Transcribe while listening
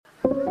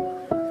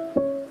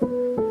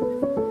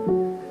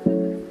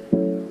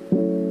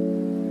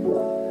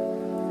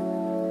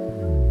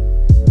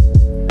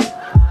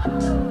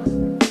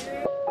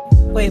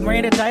Wait,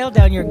 Miranda, dial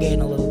down your gain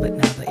a little bit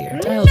now that you're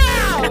dialed.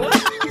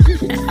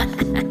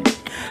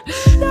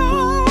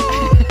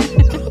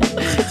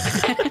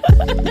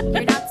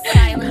 You're not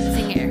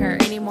silencing her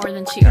any more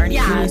than she already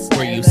has.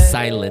 Were you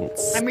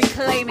silence? I'm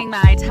reclaiming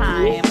my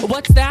time.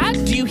 What's that?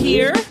 Do you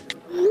hear?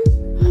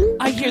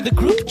 I hear the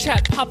group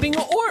chat popping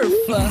orf.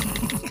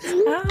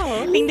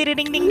 Oh. Ding, ding,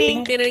 ding,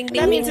 ding, ding.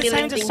 That means it's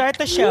time to start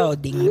the show.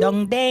 Ding,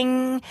 dong,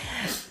 ding.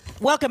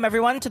 Welcome,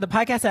 everyone, to the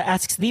podcast that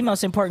asks the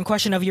most important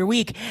question of your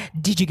week.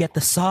 Did you get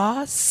the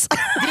sauce?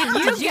 Did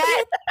you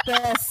get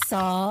the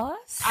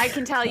sauce? I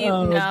can tell you,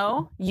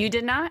 no, you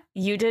did not.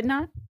 You did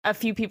not. A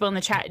few people in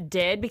the chat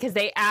did because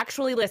they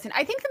actually listened.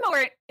 I think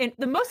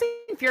the most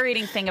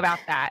infuriating thing about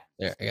that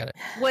There, I got it.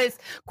 was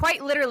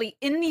quite literally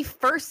in the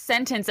first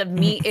sentence of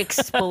me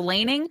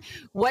explaining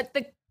what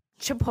the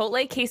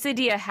Chipotle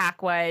quesadilla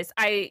hack was.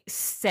 I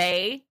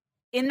say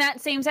in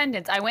that same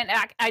sentence, I went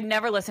back. I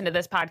never listened to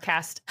this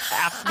podcast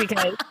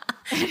because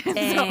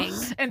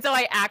so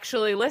I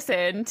actually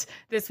listened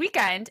this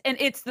weekend, and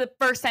it's the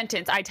first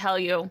sentence. I tell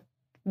you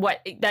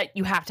that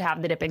you have to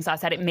have the dipping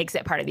sauce, that it makes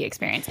it part of the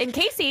experience. And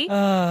Casey,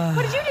 what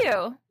did you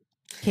do?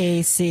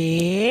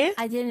 Casey?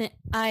 I didn't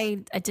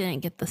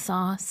get the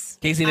sauce.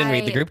 Casey didn't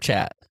read the group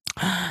chat.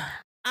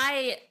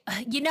 It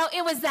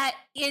was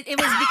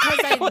because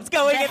I was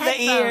going in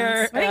the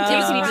ear. I think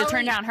Casey needs to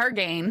turn down her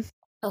gain.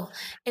 Oh,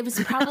 it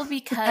was probably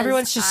because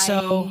everyone's just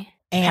so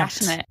amped.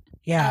 Passionate.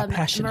 Yeah,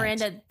 passionate.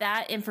 Miranda,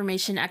 that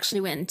information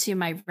actually went into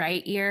my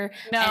right ear.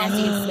 No. And as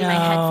you can see, my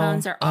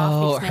headphones are off.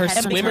 Oh, because my her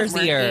headphones swimmer's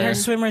aren't ear. working. Her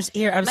swimmer's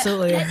ear,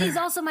 absolutely. But that is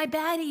also my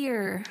bad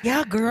ear.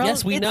 Yeah, girl.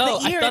 Yes, we it's know.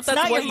 the ear. I thought It's that's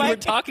not what your you were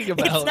mic. talking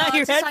about. It's not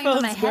your just talking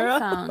about headphones, my girl.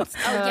 headphones.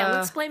 Oh, yeah,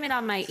 let's blame it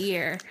on my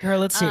ear. Girl,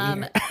 let's see.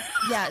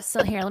 Yeah,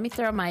 so here, let me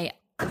throw my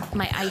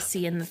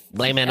icy in the...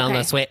 Blame it on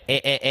the switch.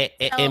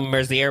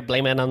 Immer's ear.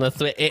 Blame it on the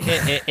switch.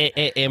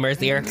 Immer's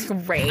ear.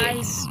 Great.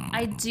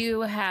 I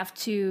do have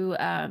to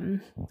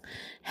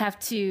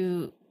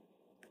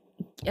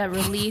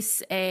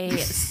release a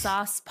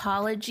sauce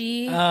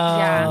apology.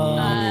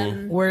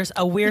 We're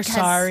because-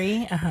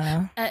 sorry.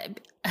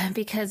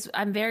 Because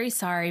I'm very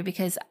sorry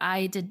because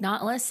I did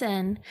not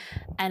listen,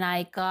 and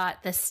I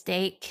got the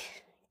steak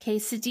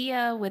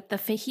quesadilla with the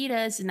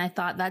fajitas, and I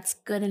thought that's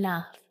good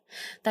enough.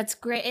 That's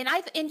great. And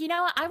you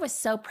know what? I was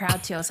so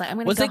proud too. I was like, I'm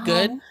gonna go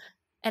good? home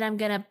and I'm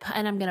gonna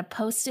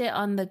post it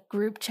on the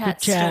group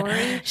chat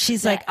story.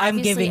 She's that like, I'm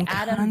obviously giving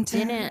Adam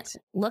content. didn't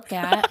look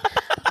at.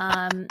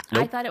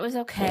 I thought it was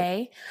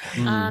okay.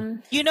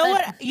 You know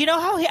what? You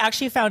know how he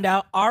actually found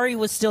out Ari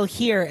was still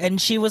here,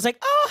 and she was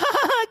like,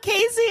 "Oh,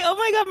 Casey! Oh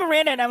my God,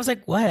 Miranda!" And I was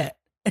like, "What?"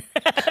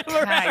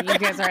 God, you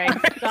guys are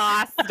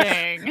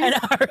exhausting. And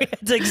Ari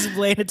had to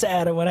explain it to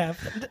Adam what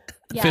happened.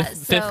 Yeah,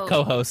 Fifth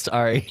co-host,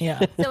 Ari.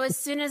 Yeah. So as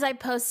soon as I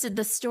posted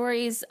the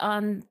stories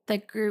on the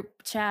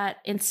group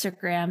chat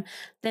Instagram,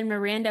 then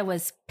Miranda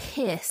was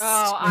pissed.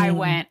 Oh, I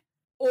went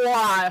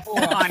off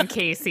on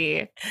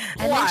Casey.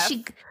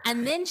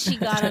 And then she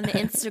got on the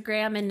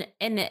Instagram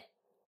and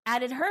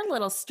added her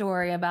little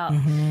story about you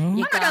I'm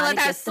not gonna let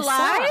that get the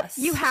slide. sauce.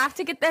 You have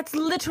to get. That's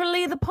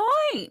literally the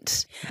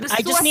point. The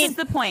I just sauce need- is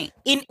the point.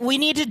 We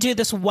need to do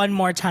this one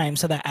more time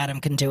so that Adam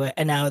can do it,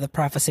 and now the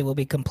prophecy will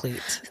be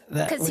complete.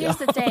 Because here's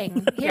the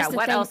thing.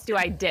 What else do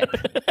I dip?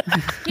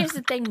 Here's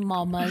the thing,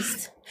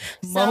 mamas.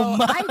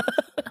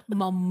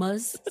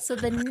 Mamas. So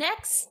the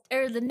next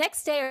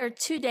day or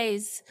 2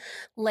 days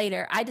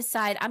later, I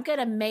decide I'm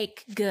gonna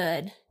make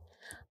good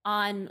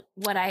on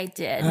what I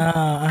did.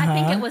 I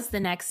think it was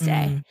the next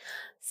day.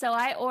 So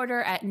I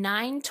order at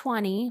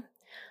 9:20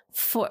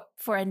 for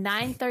a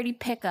 9:30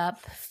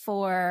 pickup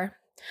for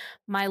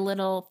my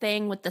little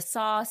thing with the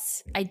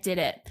sauce. I did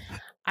it.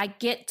 I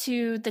get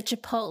to the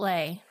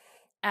Chipotle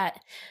at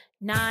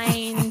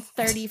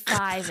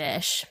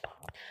 9:35-ish.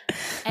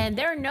 And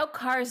there are no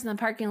cars in the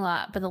parking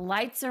lot, but the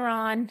lights are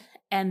on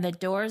and the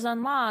door's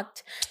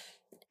unlocked.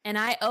 And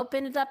I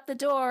opened up the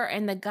door,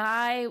 and the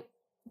guy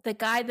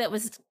that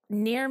was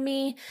near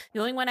me, the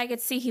only one I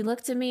could see, he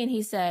looked at me and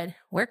he said,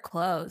 "We're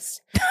closed."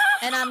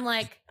 And I'm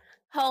like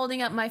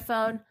holding up my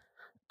phone.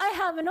 "I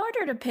have an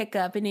order to pick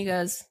up." And he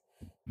goes,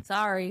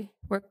 "Sorry,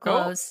 we're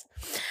closed."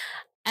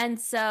 And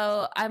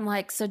so I'm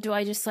like, so do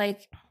I just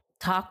like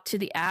talk to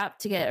the app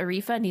to get a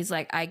refund? He's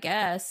like, "I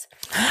guess."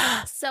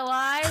 So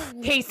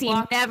Casey,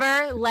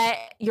 never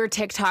let your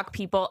TikTok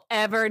people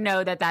ever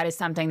know that is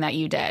something that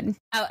you did.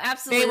 Oh,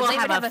 absolutely. They will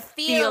would have a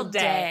field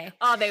day.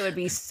 Oh, they would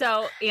be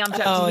so amped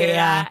up to hear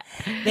that.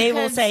 They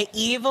will say,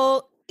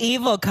 evil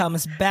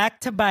comes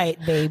back to bite,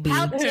 baby.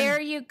 How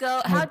dare you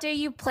go? How dare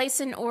you place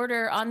an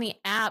order on the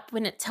app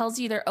when it tells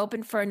you they're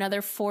open for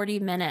another 40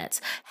 minutes?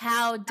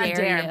 How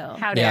dare you?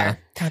 How dare.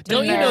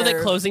 Don't you know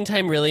that closing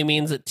time really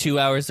means that 2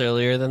 hours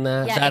earlier than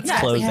that? Yeah, That's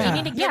exactly. closing. You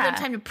need to give them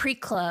time to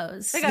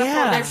pre-close. They gotta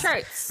fold their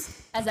shirts.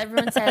 As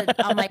everyone said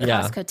on my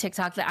Costco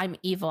TikTok that I'm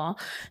evil.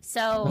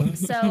 So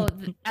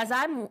as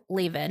I'm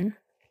leaving,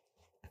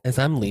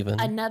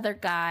 another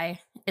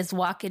guy is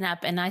walking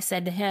up, and I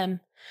said to him,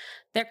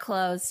 they're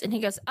closed. And he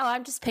goes, oh,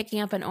 I'm just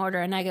picking up an order.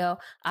 And I go,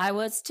 I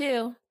was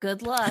too.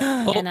 Good luck.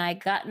 And I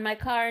got in my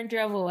car and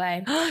drove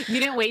away. You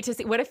didn't wait to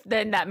see. What if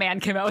then that man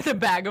came out with a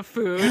bag of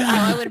food? Oh,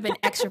 I would have been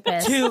extra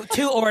pissed.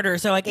 Two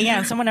orders. So like,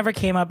 yeah, someone never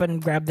came up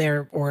and grabbed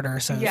their order.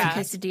 So Yeah.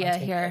 Quesadilla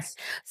here.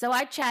 So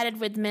I chatted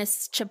with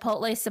Miss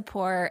Chipotle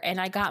support and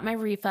I got my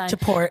refund.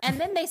 Support. And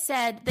then they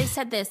said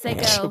this. They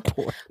go,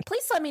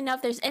 please let me know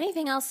if there's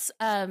anything else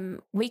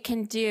we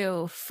can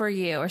do for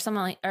you or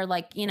something like, or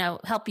like, you know,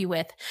 help you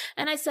with.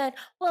 And I said,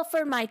 well,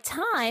 for my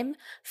time,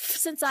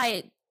 since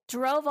I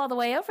drove all the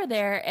way over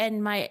there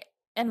and my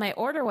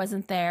order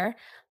wasn't there,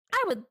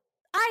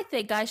 I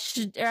think I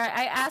should, or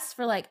I asked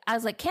for like, I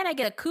was like, can I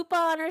get a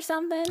coupon or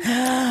something?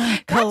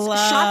 That's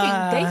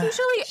shocking. They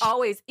usually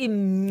always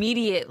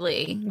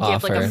immediately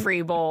give like a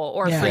free bowl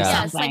or free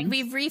Yes, something. like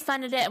we've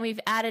refunded it and we've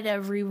added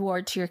a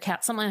reward to your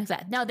account, something like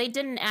that. No, they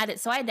didn't add it,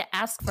 so I had to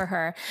ask for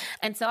her,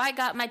 and so I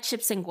got my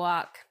chips and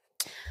guac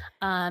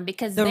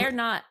because they're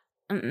not.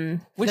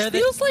 Which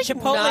feels like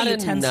Chipotle not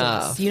utensils.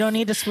 enough. You don't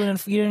need a spoon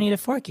and you don't need a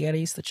fork. You got to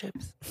use the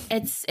chips.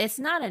 It's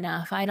not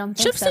enough. I don't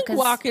think Chips so. and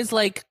guac is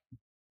like,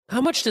 how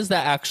much does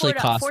that actually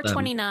cost them?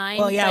 $4.29.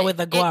 Well, yeah, with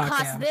the guac, it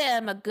cost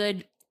them a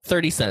good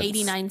 30 cents.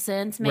 89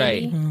 cents, maybe.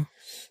 Right. Mm-hmm.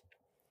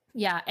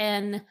 Yeah,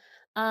 and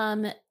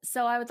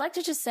so I would like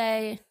to just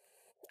say,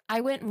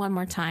 I went one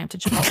more time to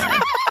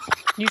Chipotle.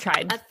 You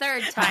tried. A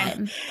third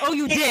time. Oh,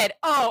 you did.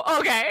 Oh,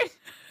 okay.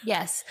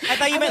 Yes. I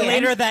thought you meant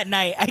later that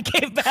night. I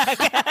came back.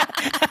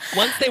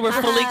 Once they were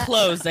fully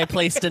closed, I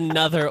placed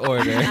another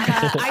order.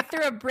 I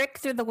threw a brick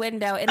through the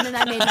window, and then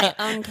I made my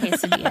own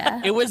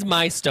quesadilla. It was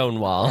my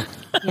Stonewall.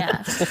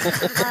 Yeah.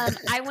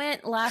 I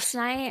went last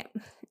night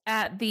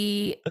at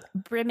the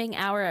brimming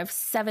hour of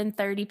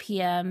 7:30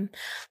 p.m.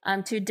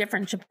 To a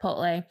different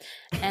Chipotle,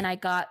 and I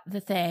got the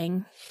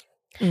thing.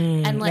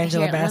 And let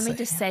me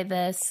just say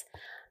this.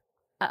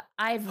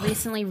 I've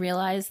recently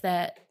realized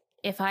that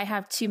if I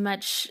have too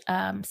much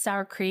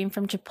sour cream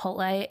from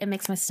Chipotle, it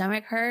makes my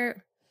stomach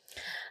hurt.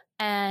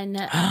 And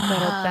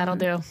That'll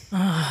do.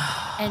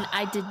 And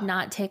I did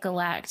not take a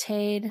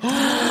Lactaid.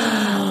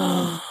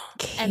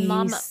 And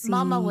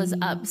Mama was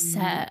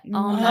upset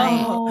all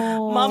night.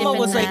 Mama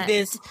was like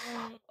this.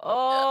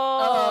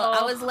 Oh,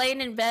 I was laying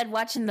in bed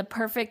watching The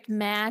Perfect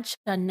Match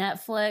on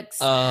Netflix.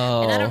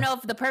 Oh. And I don't know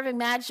if The Perfect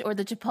Match or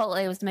the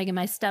Chipotle was making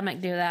my stomach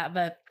do that,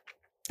 but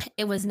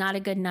it was not a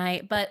good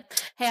night.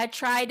 But hey, I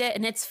tried it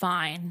and it's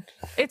fine.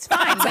 It's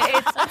fine. But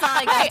it's That's all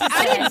I got to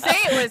I say. didn't say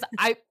it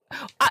was.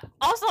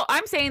 Also,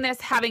 I'm saying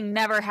this having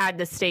never had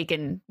the steak,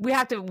 and we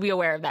have to be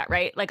aware of that,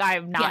 right? Like I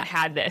have not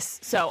had this,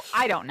 so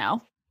I don't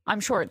know. I'm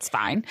sure it's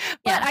fine.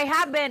 But I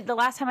have been, the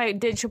last time I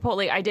did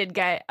Chipotle, I did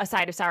get a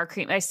side of sour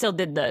cream. I still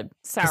did the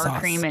sour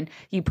cream, and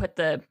you put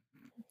the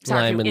sour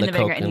Lime cream in in the the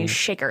vinegar Coke and you and-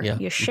 shake her. yeah.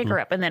 You shake her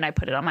up, and then I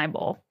put it on my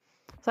bowl.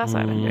 So that's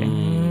what I've been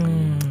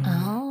doing.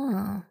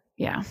 Oh.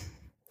 Yeah.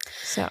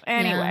 So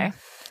anyway.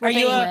 Are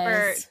you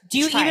Anyways. do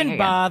you trying even again.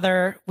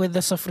 bother with the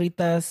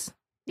sofritas?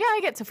 Yeah, I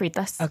get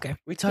sofritas. Okay.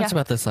 We talked Yeah.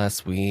 about this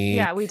last week.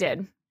 Yeah, we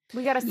did.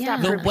 We got to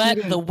stop The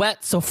repeating.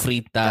 wet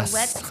sofritas. The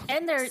wet,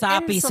 and their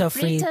Sappy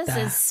sofritas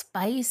sofrita. is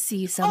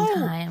spicy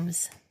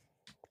sometimes.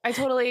 I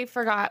totally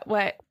forgot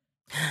what.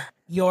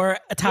 Your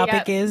topic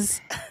got-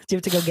 is, do you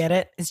have to go get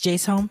it? Is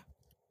Jace home?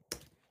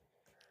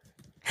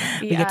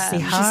 We get to see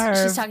Yeah. Harv.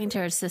 She's talking to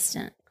her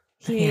assistant.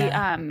 He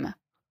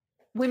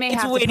we may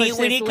have to push this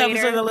Winnie comes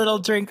later. with a little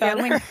drink on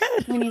her.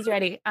 when he's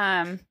ready.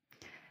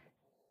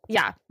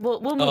 Yeah,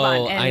 we'll move Oh,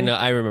 on. And I know.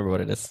 I remember what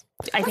it is.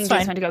 I think fine.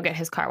 Jason went to go get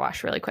his car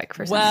washed really quick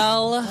for something.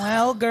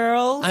 Well,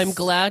 girls. I'm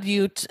glad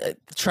you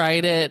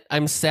tried it.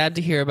 I'm sad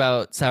to hear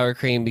about sour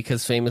cream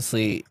because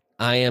famously,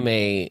 I am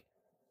a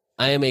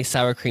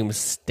sour cream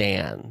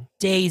stan.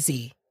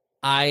 Daisy.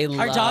 Our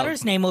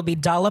daughter's name will be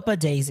Dollopa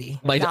Daisy.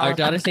 Our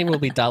daughter's name will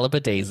be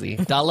Dollopa Daisy.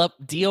 Dollop,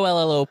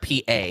 Dollopa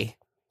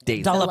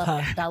Daisy.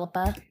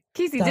 Dollopa.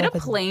 Casey, did a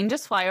plane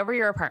just fly over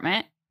your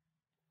apartment?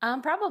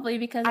 Probably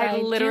because I I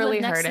literally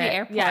do live next heard to the it.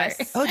 airport.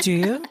 Yes. Oh, do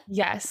you?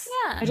 Yes.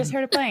 Yeah. I just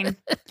heard a plane.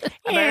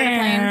 I heard a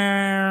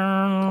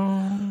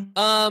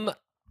plane.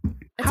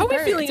 It's How a are we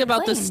bird. feeling It's a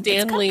about the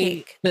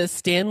plane. It's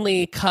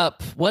Stanley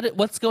Cup?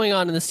 What's going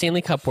on in the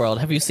Stanley Cup world?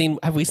 Have we seen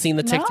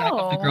the TikTok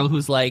of the No. girl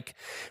who's like,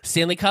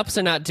 Stanley Cups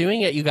are not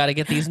doing it. You got to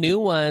get these new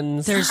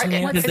ones. There's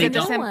new- What's because the they new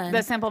don't one?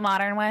 the simple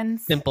modern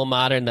ones. simple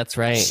modern. That's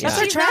right. That's Yeah.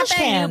 a She's trash not that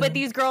can. new, but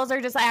these girls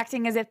are just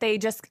acting as if they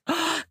just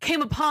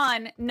came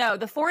upon. No,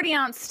 the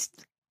 40-ounce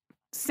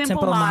simple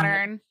Simple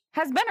modern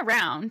has been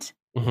around.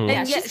 Mhm. Yeah,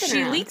 And yet she's been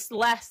she around. leaks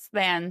less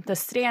than the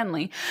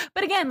Stanley.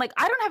 But again, like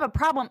I don't have a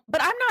problem,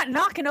 but I'm not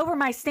knocking over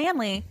my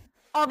Stanley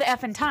all the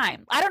effing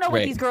time. I don't know what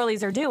Right. these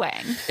girlies are doing.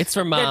 It's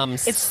for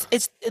moms.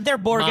 They're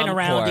Borging Mom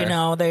around, core. you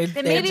know. They're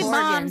Maybe just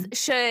moms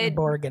should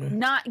Borging.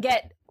 not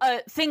get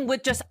a thing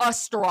with just a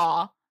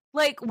straw.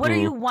 Like, what are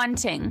you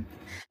wanting?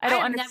 I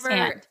don't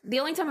understand. The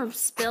only time I've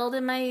spilled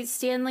in my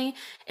Stanley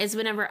is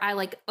whenever I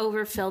like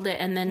overfilled it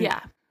and then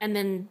Yeah.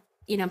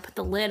 put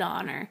the lid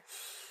on her.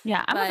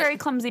 Yeah, I'm a very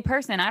clumsy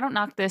person. I don't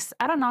knock this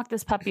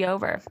puppy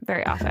over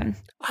very often.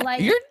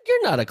 Like You're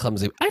not a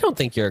clumsy. I don't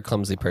think you're a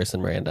clumsy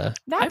person, Miranda.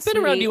 I've been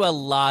around you a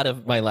lot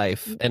of my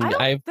life, and then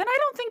I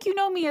don't think you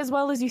know me as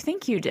well as you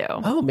think you do.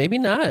 Oh, maybe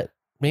not.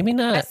 Maybe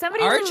not. As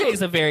somebody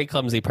RJ's a very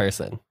clumsy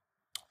person.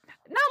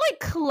 Not like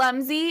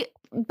clumsy,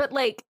 but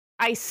like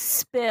I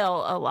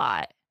spill a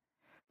lot.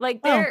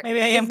 Like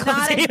maybe I am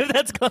clumsy. If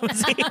that's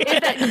clumsy.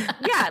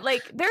 Yeah,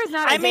 like there's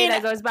not a day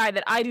that goes by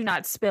that I do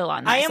not spill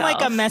on myself. I am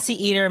like a messy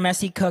eater,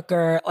 messy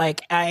cooker.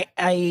 Like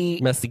I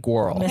messy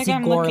girl, messy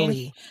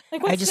girly.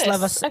 Like, I just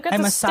love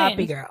I'm a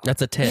soppy girl.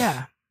 That's a tip.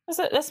 Yeah.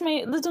 That's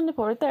my little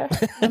nipple right there.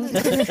 All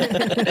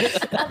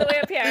the way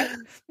up here.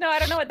 No, I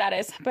don't know what that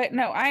is, but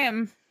no, I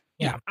am.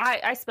 Yeah,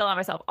 I spill on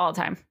myself all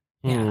the time.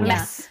 Mm.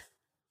 Yes.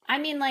 I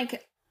mean,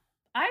 like,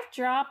 I've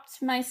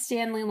dropped my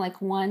Stanley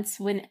like once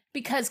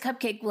because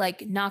Cupcake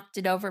like knocked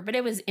it over, but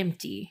it was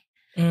empty.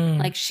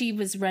 Like she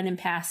was running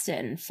past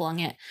it and flung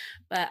it,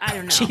 but I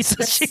don't know.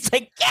 She's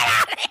like, get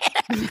out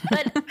of here.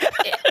 But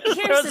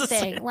here's the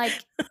thing: like,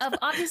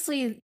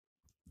 obviously,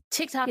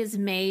 TikTok is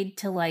made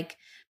to like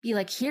be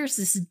like, here's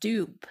this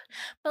dupe,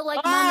 but like,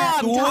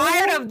 I'm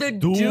tired of the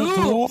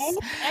dupes.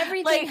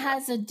 Everything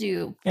has a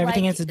dupe.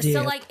 Everything has a dupe.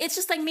 So like, it's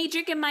just like me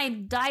drinking my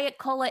Diet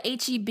Cola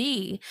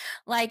HEB.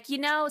 Like,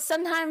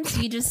 sometimes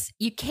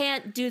you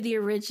can't do the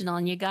original,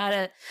 and you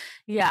gotta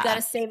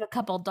save a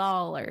couple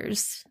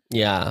dollars.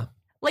 Yeah.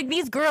 Like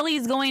these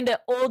girlies going to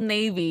Old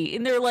Navy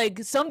and they're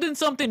like something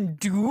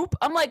dupe.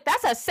 I'm like,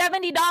 that's a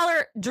 $70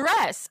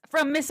 dress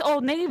from Miss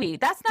Old Navy.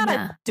 That's not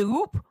a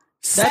dupe.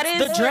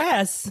 That's the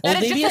dress.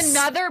 That is just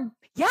another.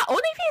 Yeah,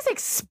 Old Navy is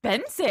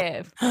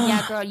expensive.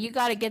 Yeah, girl, you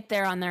got to get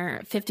there on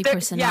their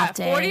 50% off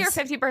days. 40 or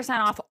 50%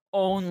 off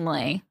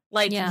only.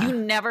 Like you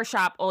never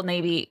shop Old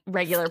Navy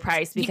regular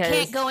price because you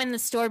can't go in the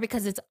store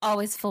because it's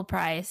always full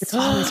price. It's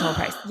always full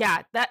price.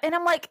 Yeah, and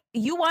I'm like,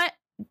 you want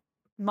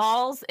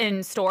malls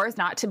and stores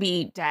not to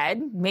be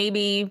dead?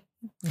 Maybe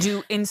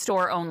do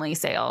in-store only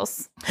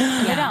sales.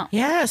 Yeah. Don't.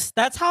 Yes,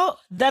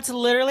 that's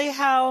literally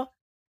how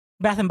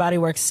Bath and Body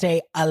Works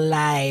stay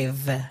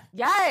alive.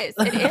 Yes,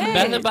 it is.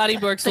 Bath and Body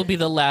Works will be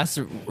the last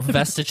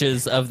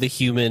vestiges of the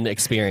human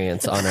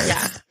experience on Earth.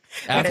 Yeah.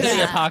 After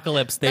the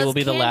apocalypse, they will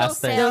be the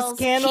last thing. Those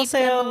candle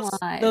sales,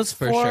 those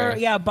For 4,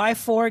 sure. buy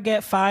 4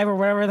 get 5 or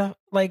whatever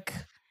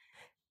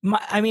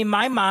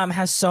my mom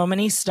has so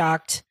many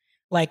stocked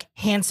like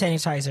hand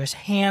sanitizers,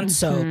 hand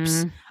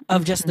soaps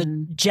of just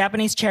the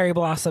Japanese cherry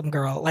blossom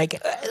girl. Like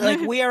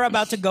we are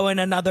about to go in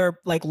another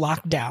like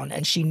lockdown,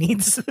 and she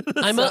needs.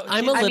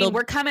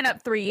 We're coming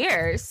up 3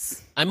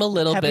 years. I'm a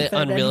little Happy bit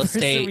on third real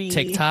anniversary.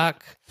 estate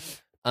TikTok,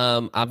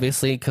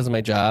 obviously because of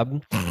my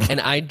job, and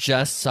I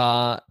just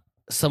saw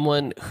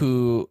someone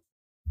who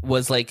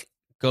was like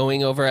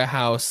going over a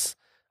house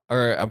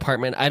or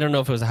apartment. I don't know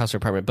if it was a house or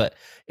apartment, but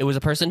it was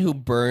a person who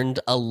burned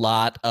a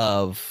lot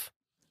of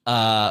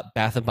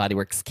Bath and Body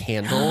Works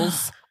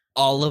candles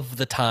all of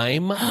the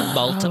time,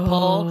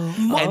 multiple,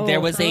 and there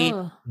was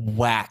a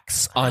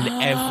wax on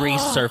every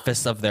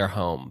surface of their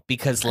home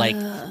because like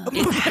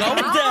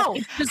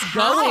it's just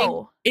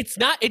going.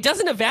 It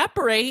doesn't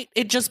evaporate.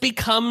 It just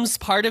becomes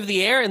part of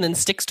the air and then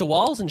sticks to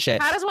walls and shit.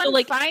 How does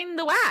one find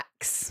the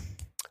wax?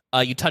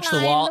 You touch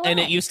the wall,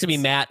 and it used to be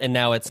matte, and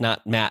now it's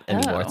not matte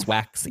anymore. It's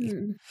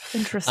waxy.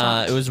 Interesting.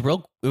 It was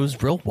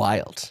real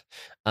wild.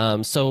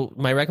 So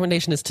my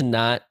recommendation is to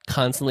not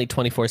constantly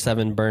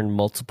 24/7 burn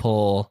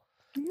multiple.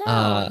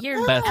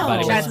 You're Bath and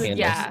Body Works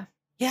candles.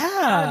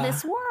 out of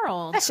this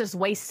world. That's just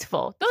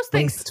wasteful. Those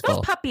things, those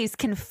puppies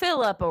can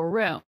fill up a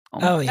room.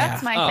 Oh, yeah.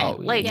 That's my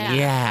thing. Like,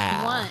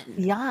 One.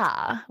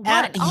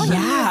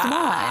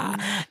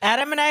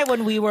 Adam and I,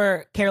 when we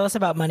were careless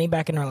about money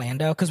back in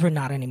Orlando, because we're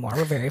not anymore,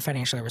 we're very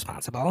financially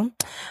responsible.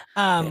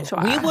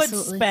 We would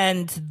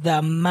spend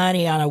the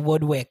money on a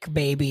Woodwick,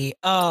 baby.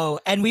 Oh,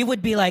 and we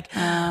would be like,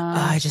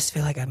 I just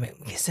feel like I'm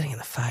sitting in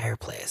the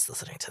fireplace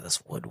listening to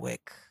this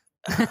Woodwick.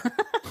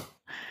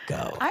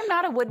 Go. I'm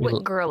not a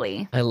Woodwick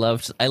girly. I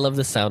love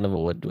the sound of a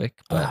Woodwick,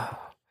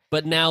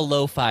 but now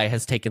lo-fi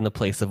has taken the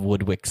place of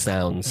Woodwick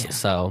sounds. Yeah.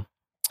 So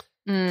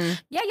Yeah,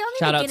 y'all need Shout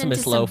to out get to into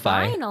Miss some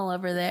Lo-Fi. vinyl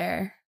over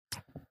there.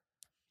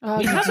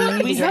 We have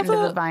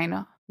a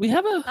vinyl. We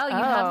have a Oh, you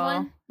have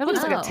one? It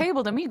looks like Oh. a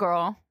table to me,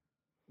 girl.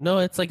 no.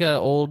 It's like a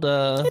old.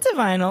 It's a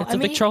vinyl. It's a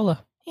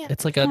Victrola. yeah.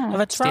 It's like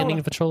a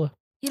standing Victrola.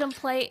 You don't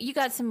play? You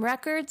got some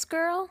records,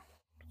 girl?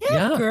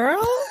 Yeah.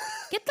 Girl.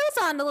 Get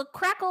those on. The little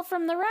crackle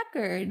from the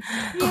record.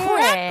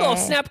 Crackle,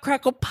 snap,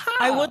 crackle, pop.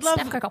 I would love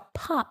Snap, crackle,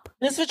 pop.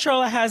 this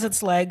Victrola has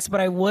its legs, but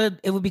it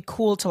would be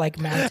cool to like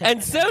mount it.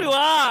 And so do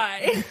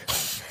I.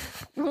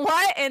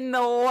 What in the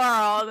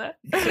world?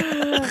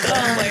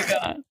 Oh my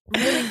god.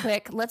 Really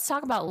quick, let's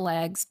talk about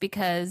legs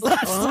because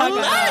Let's talk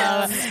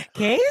about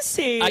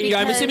Casey.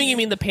 I'm assuming you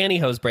mean the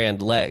pantyhose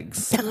brand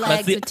legs.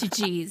 legs with two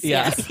G's.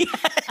 Yeah. Yes.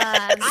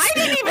 I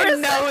didn't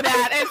even know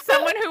that. As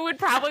someone who would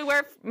probably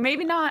wear,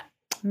 maybe not.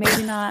 I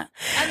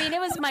mean, it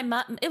was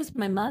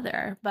my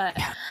mother, but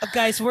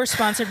Guys, we're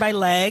sponsored by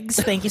Legs.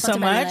 Thank you so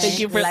Sponsored by much.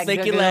 Legs.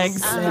 Thank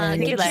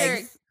you,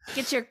 Legs. get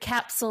Get your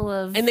capsule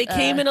of. And they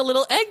came in a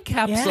little egg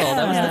capsule. Yeah.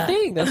 That was the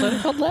thing. That's why they're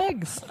called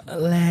legs.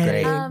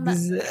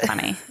 Legs.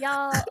 Funny.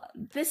 Y'all,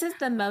 this is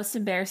the most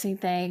embarrassing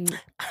thing,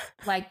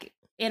 like,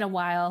 in a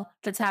while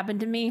that's happened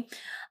to me.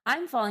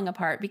 I'm falling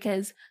apart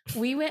because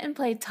we went and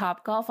played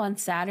Topgolf on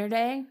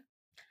Saturday,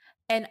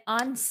 and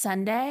on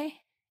Sunday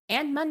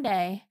and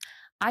Monday,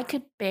 I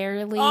could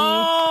barely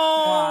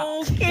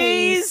Oh, walk.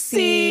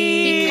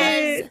 Casey.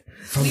 Because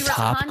From we were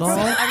Topgolf?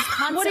 I was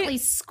constantly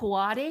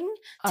squatting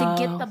to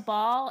get the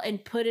ball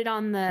and put it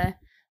on the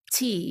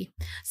tee.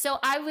 So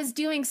I was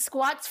doing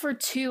squats for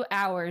 2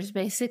 hours,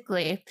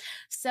 basically.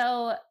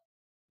 So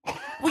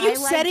Were you I, like-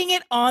 setting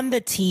it on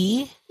the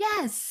tee?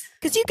 yes.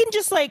 Because you can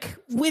just like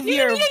with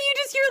your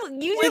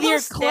use with your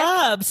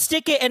club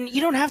stick it, and you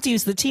don't have to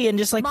use the tee and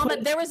just like. Mama,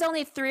 there was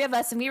only 3 of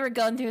us, and we were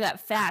going through that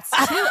fast.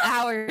 2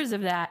 hours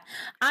of that.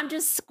 I'm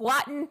just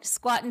squatting,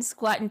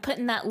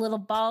 putting that little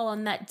ball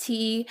on that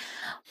tee.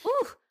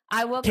 Ooh,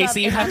 I woke up.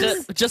 Casey, you and have I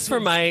was- to, just for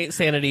my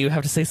sanity, you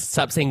have to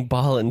stop saying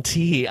ball and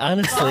tee.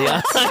 Honestly,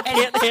 I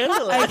can't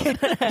handle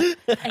it.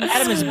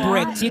 Adam is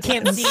bricked. You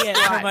can't see it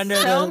from under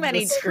so the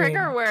many screen.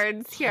 trigger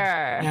words here.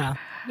 Yeah.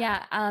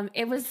 Yeah,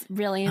 it was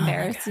really my God.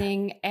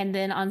 embarrassing. And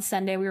then on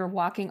Sunday, we were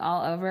walking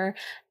all over,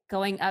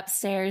 going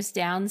upstairs,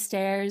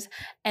 downstairs.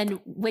 And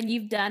when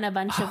you've done a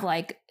bunch of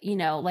like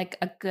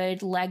a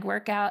good leg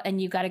workout and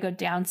you got to go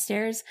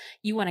downstairs,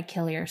 you want to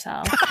kill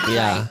yourself.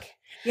 Yeah. Like,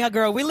 Yeah,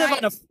 girl. We live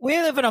on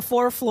a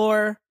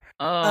 4-floor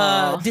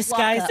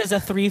disguised Walk up. as a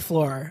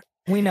 3-floor.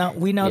 We know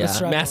the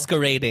struggle.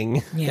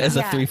 Masquerading Yeah. as a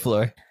Yeah.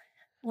 3-floor.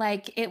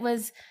 like it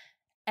was,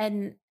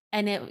 and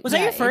it Was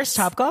that your first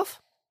Topgolf?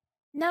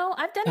 No,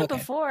 I've done it Okay.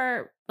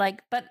 before.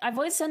 Like, but I've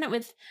always done it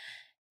with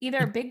either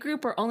a big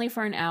group or only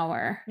for an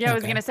hour. Yeah, I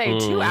was Okay. gonna say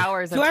 2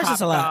 hours. 2 of hours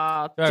is a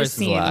lot. Topgolf 2 hours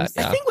just is a lot, seems-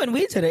 yeah. I think when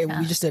we did it, Yeah.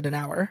 we just did an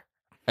hour.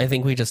 I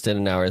think we just did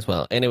an hour as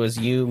well. And it was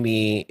you,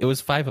 me, it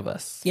was 5 of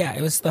us. Yeah,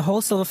 it was the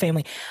whole Silva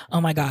family.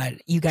 Oh my God,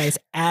 you guys,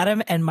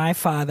 Adam and my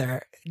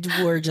father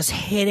were just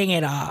hitting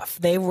it off.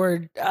 They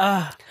were,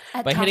 At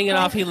By hitting it Topgolf,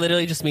 off, he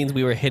literally just means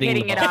we were hitting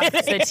hitting the it ball. off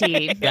the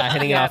tee. Yeah,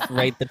 hitting Yeah. it off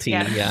right the tee.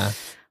 Yeah. Yeah.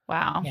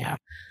 Wow. yeah.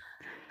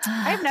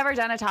 I've never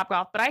done a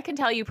Topgolf, but I can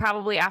tell you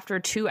probably after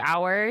 2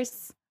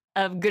 hours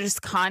of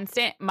just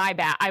constant,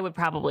 I would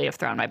probably have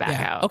thrown my back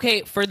Yeah. out.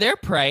 Okay, for their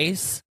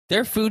price,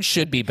 their food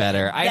should be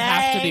better. I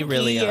have to be Thank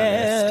really you.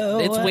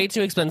 honest. It's way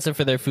too expensive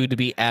for their food to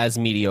be as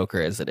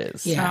mediocre as it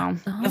is. Yeah.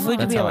 So, The food could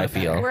That's be a how I lot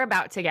better. feel. we're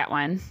about to get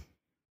one.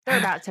 They're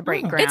about to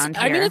break Oh. ground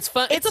I mean, here. it's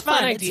fun. It's a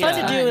fun idea. It's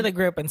fun to do with a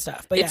group and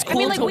stuff. But It's yeah,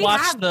 cool like, to we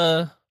watch have-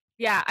 the.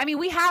 Yeah, I mean,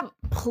 we have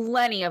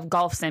plenty of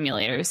golf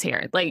simulators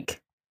here,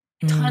 like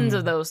tons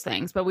of those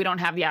things, but we don't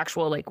have the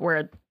actual like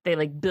where they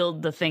like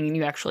build the thing and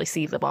you actually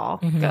see the ball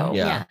Mhm. go.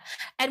 Yeah. Yeah.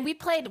 And we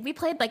played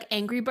like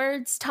Angry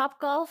Birds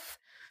Topgolf.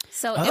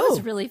 So it Oh.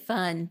 was really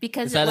fun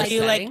because Is that it a like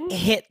You like setting?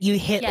 hit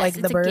yes, like the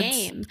it's birds. a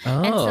game.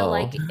 Oh. And so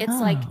like it's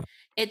like Oh.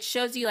 it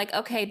shows you like,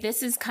 okay,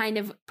 this is kind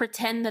of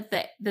pretend that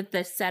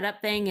the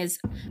setup thing is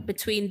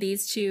between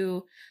these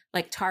two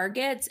like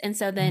targets. And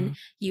so then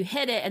you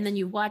hit it and then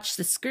you watch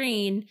the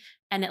screen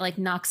and it like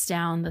knocks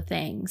down the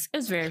things. It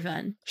was very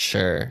fun.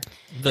 Sure.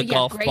 The But yeah,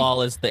 golf great-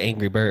 ball is the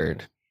Angry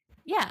Bird.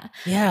 Yeah.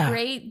 Yeah.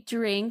 Great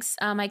drinks.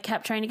 I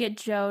kept trying to get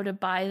Joe to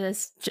buy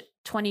this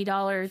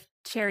 $20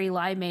 cherry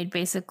limeade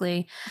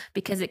basically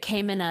because it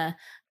came in a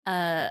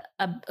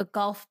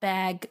golf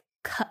bag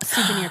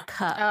souvenir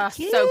cup. Oh,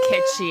 so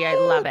kitschy. I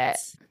love it.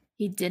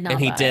 He did not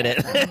And he buy did it.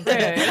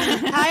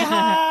 Hi,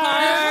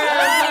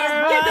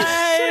 Harv. Get the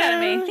shit out of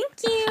me.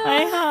 Thank you.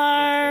 Hi,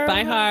 Harv.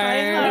 Bye,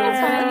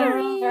 Harv.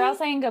 Harv. We're all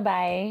saying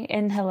goodbye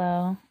and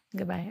hello.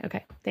 Goodbye.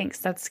 Okay. Thanks.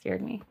 That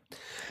scared me.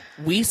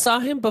 We saw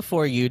him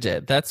before you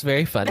did. That's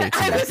very funny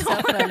to me. So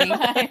funny.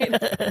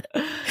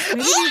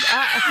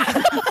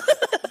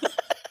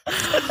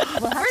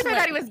 Well, first I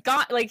thought he was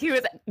gone. Like he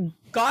was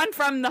gone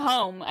from the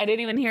home. I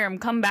didn't even hear him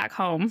come back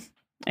home.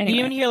 You Anyway,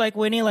 even hear like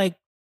Winnie like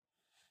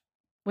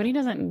Winnie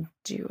doesn't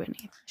do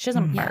anything. She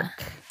doesn't Yeah.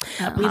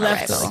 bark. we All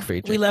left right, Like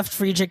Friedrich. we left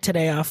Friedrich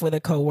today off with a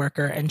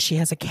coworker and she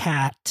has a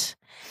cat.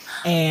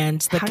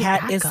 And the How did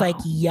cat that is go? like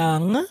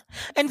young.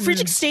 And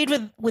Friedrich stayed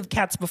with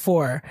cats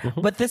before,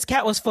 Mhm. but this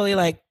cat was fully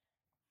like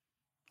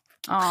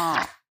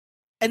Aw.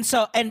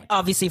 and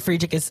obviously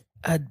Friedrich is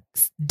a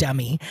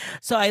dummy.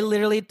 So I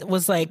literally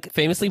was like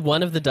Famously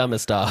one of the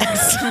dumbest dogs.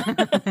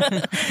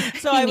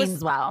 so He I was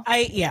means well.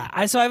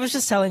 so I was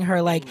just telling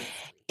her like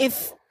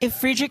if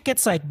Friedrich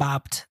gets like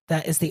bopped,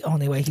 that is the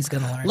only way he's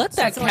gonna learn. Let that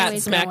That's the only way cat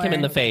he's smack gonna him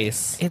in the learn.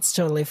 face. It's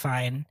totally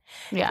fine.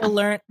 Yeah. He'll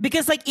learn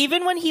because like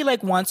even when he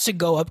like wants to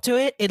go up to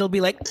it, it'll be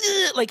like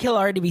 "Ugh," like he'll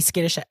already be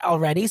skittish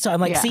already. So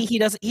I'm like, Yeah. see,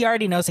 he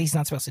already knows he's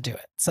not supposed to do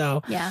it.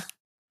 So Yeah.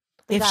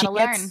 if she gotta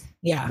gets learn.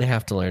 yeah. They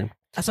have to learn.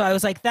 So I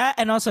was like that,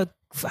 and also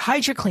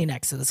hide your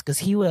Kleenexes because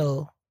he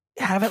will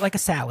have it like a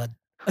salad.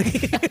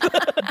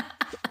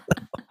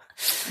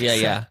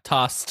 Yeah.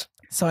 Tossed.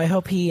 So I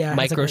hope he has a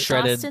Micro great-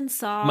 shredded. Boston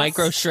sauce.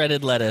 Micro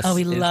shredded lettuce. Oh,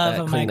 we is love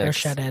that a micro Kleenex.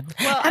 shredded.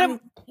 Well, Adam,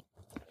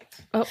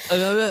 Oh,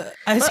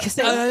 I was gonna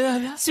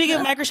say, speaking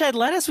of micro shredded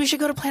lettuce, we should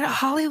go to Planet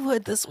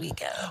Hollywood this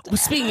weekend.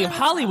 Speaking of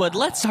Hollywood,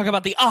 let's talk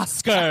about the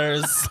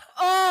Oscars.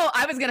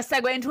 I was going to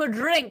segue into a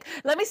drink.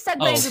 Let me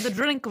segue into the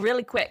drink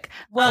really quick.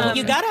 Well,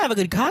 you got to have a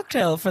good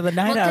cocktail for the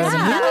night out of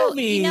the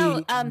movie. You know,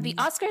 the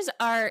Oscars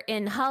are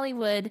in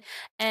Hollywood,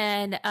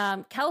 and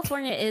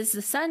California is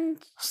the sun.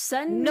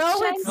 No,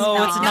 it's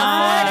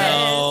not.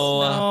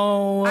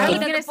 No. I was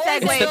going to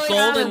segue. It's the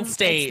Golden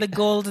State. It's the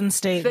Golden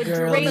State,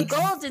 girl. The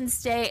Golden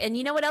State, and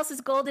you know what else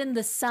is golden?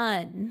 The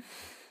sun.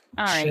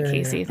 All right,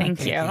 Casey.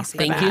 Thank you. Casey.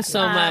 Thank you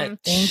so much.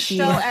 Thank you.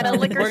 So at a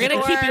liquor We're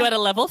gonna store, keep you at a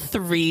level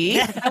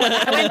 3.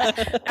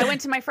 I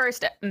went to my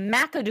first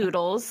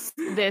Macadoodles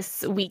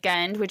this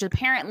weekend, which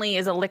apparently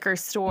is a liquor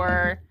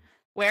store.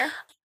 Where?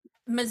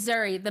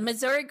 Missouri. The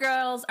Missouri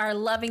girls are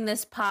loving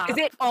this pop. Is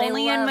it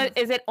only in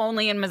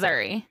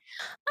Missouri?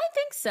 I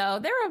think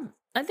so.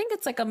 I think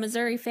it's like a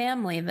Missouri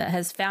family that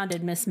has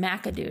founded Miss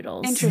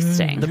Macadoodles.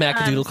 Interesting. The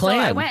Macadoodle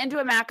clan. So I went into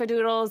a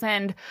Macadoodles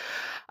and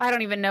I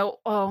don't even know.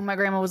 Oh, my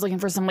grandma was looking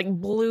for some like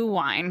blue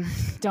wine.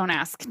 Don't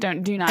ask.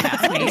 Do not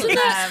ask me.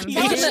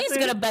 She's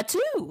gonna bet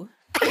too.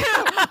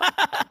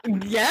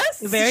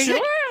 Yes. Very sure.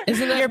 good.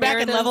 Isn't that You're back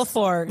at Merida's- level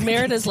 4.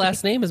 Merida's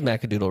last name is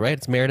Macadoodle, right?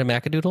 It's Merida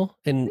Macadoodle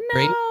in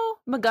Brady. No.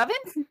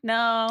 McGovern?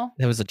 No.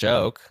 It was a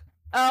joke.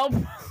 Oh,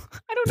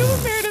 I don't know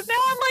what Merida's now.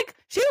 I'm like,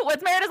 shoot,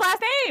 what's Merida's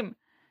last name?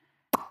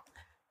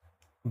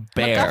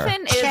 Bear.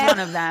 McGuffin is one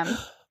of them.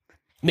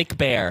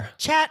 McBear.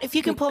 Chat, if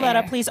you can pull that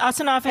up, please.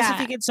 Austin Office, if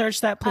you could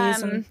search that,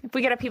 please. If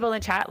we get people in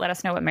the chat, let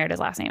us know what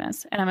Merida's last name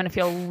is. And I'm going to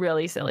feel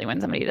really silly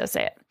when somebody does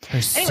say it.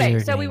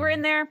 Anyway, so we were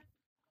in there.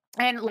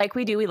 And like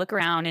we do, we look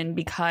around, and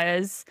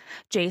because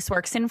Jace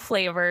works in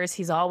flavors,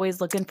 he's always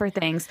looking for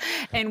things.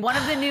 And one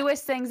of the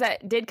newest things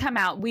that did come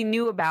out, we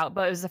knew about,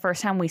 but it was the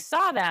first time we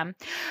saw them,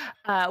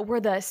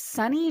 were the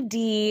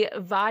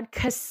SunnyD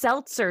vodka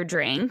seltzer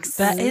drinks.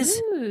 That is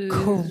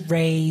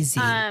crazy.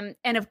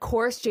 And of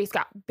course, Jace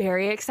got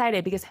very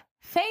excited because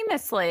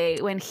famously,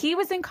 when he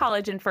was in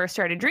college and first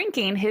started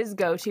drinking, his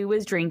go-to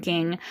was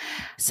drinking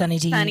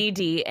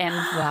SunnyD and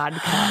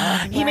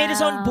vodka. He made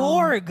his own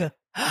Borg.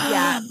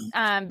 Yeah,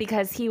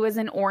 because he was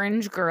an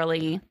orange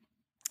girly,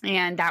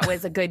 and that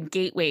was a good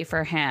gateway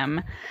for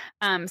him.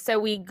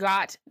 So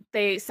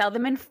they sell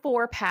them in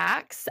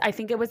 4-packs. I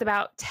think it was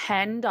about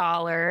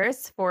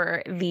 $10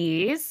 for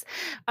these.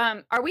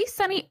 Are we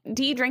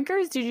SunnyD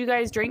drinkers? Did you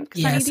guys drink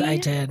SunnyD? Yes, I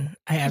did.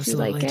 I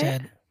absolutely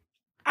did.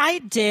 I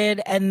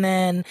did, and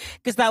then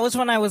because that was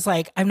when I was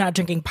like, I'm not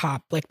drinking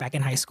pop like back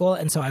in high school,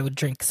 and so I would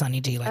drink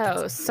SunnyD.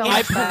 Like, so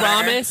I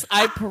promise,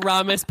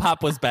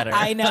 pop was better.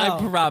 I know. I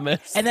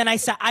promise. And then I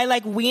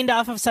like weaned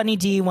off of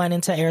SunnyD, went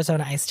into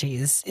Arizona iced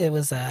teas. It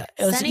was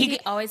SunnyD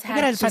always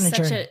had just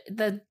such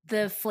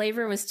the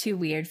flavor was too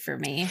weird for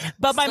me.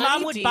 But my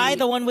mom would buy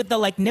the one with the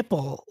like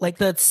nipple, like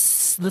the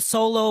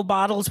solo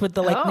bottles with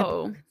the like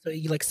nipple. So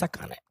you like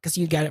suck on it because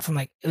you get it from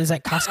like it was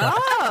like Costco.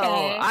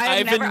 Oh,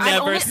 I've never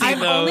seen those.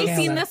 I've only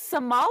seen the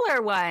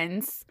smaller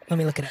ones. Let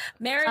me look it up.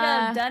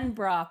 Merida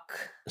Dunbrock.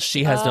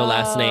 She has no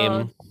last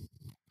name.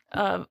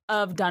 Of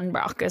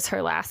Dunbrock is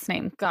her last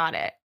name. Got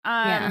it.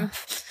 Offred.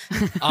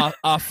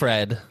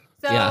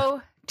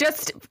 So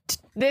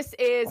this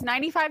is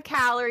 95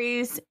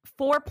 calories,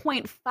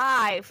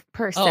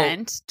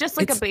 4.5%, just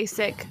like a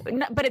basic,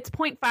 but it's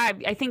 0.5.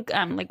 I think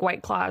like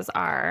White Claws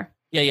are.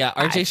 Yeah.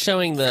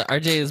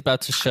 RJ is about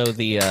to show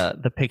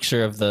the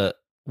picture of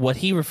what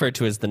he referred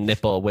to as the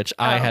nipple, which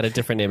I had a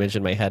different image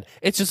in my head.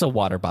 It's just a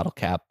water bottle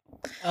cap.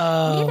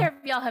 Neither of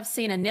y'all have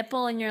seen a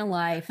nipple in your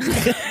life.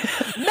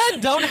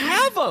 Men don't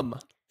have them.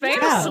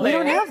 Yeah, we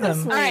don't have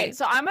them. All right,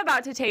 so I'm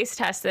about to taste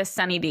test this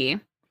SunnyD.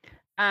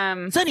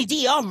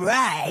 SunnyD, all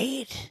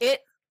right.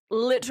 It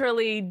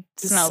literally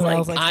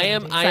smells like I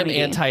am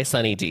anti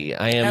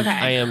SunnyD. I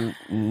am.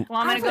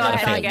 Well, I'm gonna go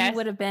ahead and guess. You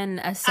would have been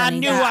a SunnyD. I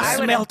knew I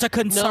smelt a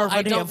conservative. No,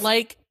 I don't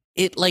like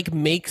it. Like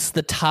makes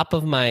the top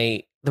of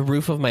the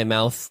roof of my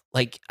mouth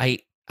like I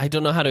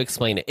don't know how to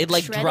explain it. It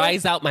like Shredded?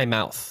 dries out my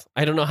mouth.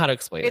 I don't know how to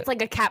explain it. It's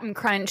like a Cap'n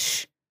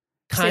Crunch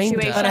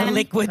situation. But a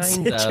liquid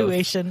Kind of.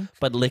 situation.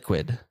 But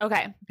liquid.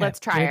 Okay, let's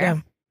try Here you her.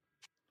 go.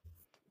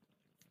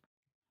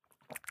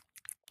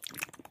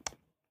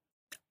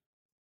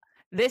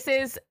 This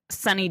is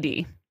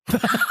SunnyD.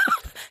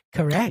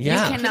 Correct.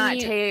 Yeah. You cannot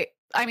taste.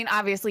 I mean,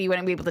 obviously, you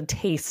wouldn't be able to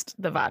taste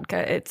the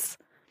vodka. It's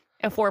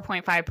a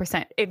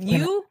 4.5%. If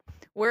you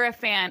were a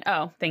fan,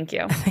 thank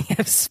you.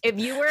 If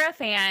you were a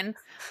fan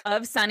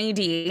of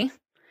SunnyD,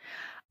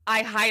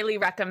 I highly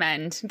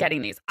recommend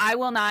getting these. I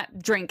will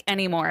not drink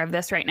any more of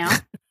this right now.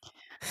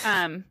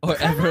 Or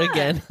ever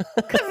again.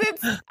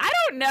 Because I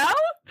don't know.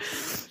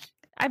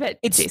 I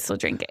bet Jace will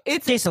drink it.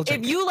 If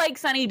you like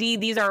SunnyD,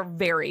 these are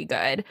very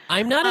good.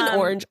 I'm not an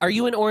orange. Are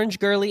you an orange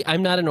girly?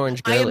 I'm not an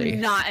orange girly. I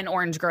am not an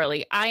orange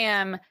girly. I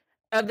am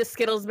of the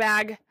Skittles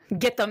bag.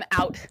 Get them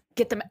out.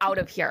 Get them out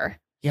of here.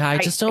 Yeah, I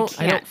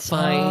don't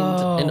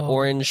find an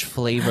orange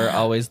flavor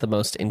always the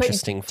most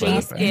interesting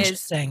flavor.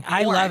 Interesting.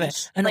 I love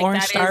it. An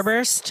orange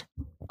starburst.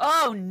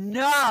 Oh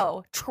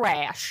no,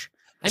 trash.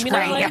 I mean,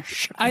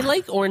 I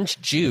like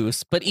orange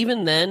juice, but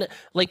even then,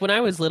 like when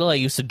I was little, I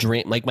used to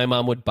drink. Like my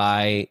mom would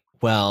buy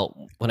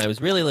Well, when I was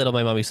really little,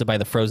 my mom used to buy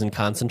the frozen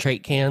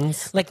concentrate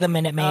cans. Like the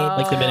Minute Maid.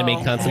 Like the Minute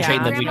Maid concentrate,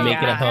 and then we'd make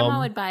it at home. Grandma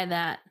would buy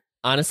that.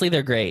 Honestly,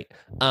 they're great.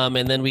 And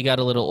then we got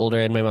a little older,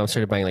 and my mom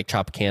started buying like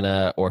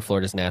Tropicana or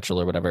Florida's Natural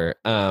or whatever.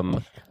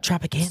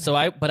 Tropicana. So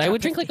I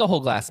would drink like a whole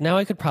glass. Now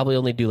I could probably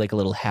only do like a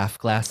little half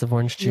glass of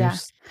orange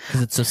juice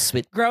because it's so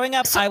sweet. Growing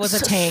up, I was a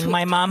Tang.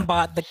 My mom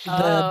bought the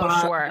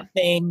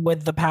thing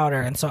with the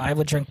powder, and so I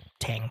would drink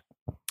Tang.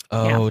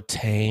 Oh,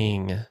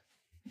 Tang.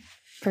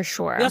 For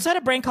sure. We also had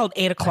a brand called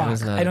 8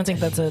 O'Clock. I don't think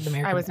that's an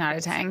American. I was not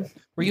a Tang.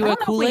 Were you a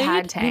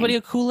Kool-Aid? Anybody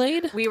a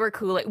Kool-Aid? We were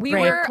Kool-Aid. We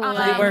were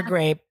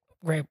grape.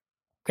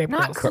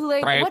 Not Girls.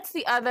 Kool-Aid. Grape. What's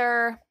the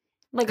other?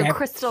 Like Grape. a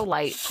Crystal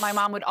Light. My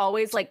mom would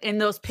always like in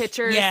those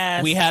pictures.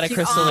 Yes. We had a she'd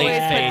Crystal always Light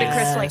put phase. the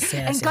Crystal Light. Yes,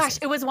 And gosh,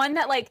 it was one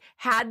that like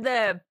had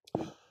the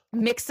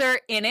mixer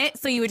in it,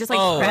 so you would just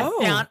like press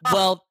down. Oh,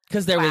 Well,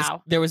 because there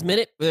wow.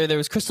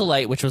 was Crystal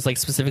Light, which was like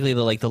specifically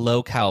the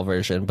low cal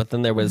version, but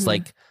then there was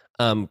like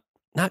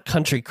not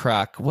Country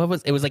Crock. What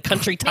was it? Was like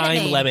Country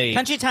Time Lemonade.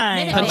 Country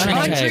Time.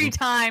 Country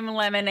Time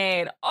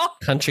Lemonade. Oh,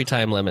 Country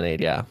Time Lemonade.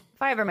 Yeah.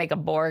 if I ever make a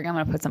Borg, I'm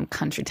gonna put some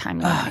Country Time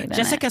Lemonade in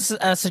Jessica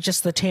it. suggests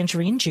the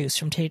tangerine juice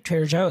from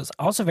Trader Joe's.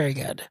 Also very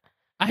good.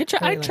 I'd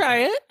try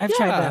it. I've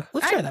tried that.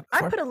 We've tried that I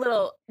before. put a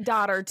little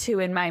dot or two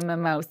in my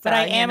mimosa. But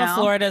I am you a know?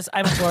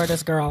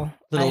 Florida's girl.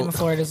 I am a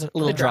Florida's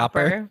little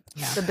dropper.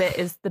 Yeah.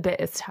 The bit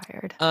is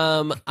tired.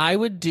 I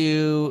would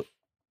do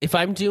if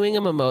I'm doing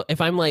a if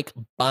I'm like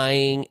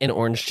buying an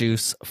orange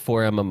juice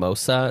for a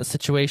mimosa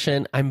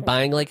situation, I'm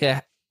buying like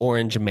a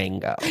orange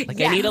mango. Like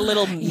I need a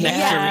little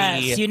nectar-y.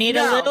 Yes, you need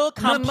a little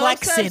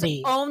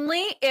complexity. Mimosas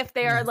only if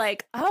they are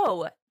like,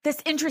 oh, this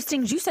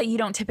interesting juice that you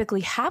don't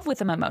typically have with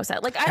a mimosa.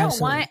 Like I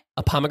don't want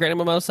A pomegranate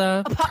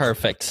mimosa.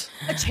 Perfect.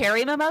 a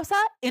cherry mimosa.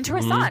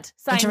 Interessant.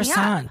 Sign me up.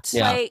 Interessant.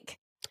 Yeah. Like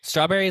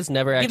Strawberry is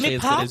never Give actually me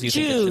as good pog as you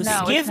think juice. it should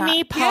no, be. Give it's not.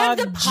 me pog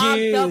Give the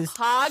juice. The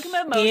pog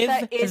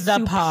mimosa Give is the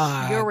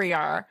pog.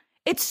 superior.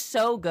 It's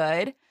so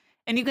good.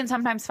 And you can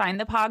sometimes find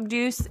the pog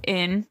juice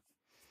in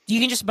You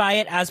can just buy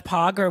it as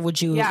pog, or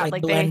would you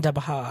like blend a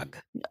pog?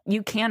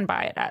 you can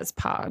buy it as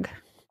pog.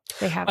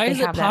 They have Why they is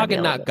it have that pog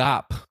and not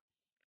available. gop?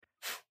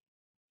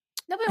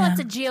 Nobody wants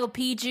a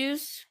GOP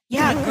juice.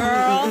 Yeah,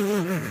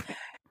 girl.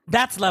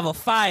 That's level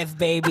 5,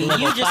 baby. Level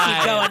You just keep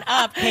 5. going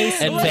up,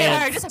 Casey. Advanced. Look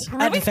at her, just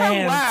proving her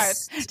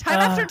Advanced. worth. Time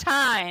after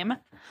time.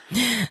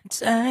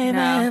 Time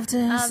No. after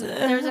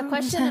There's a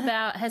question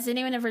about, has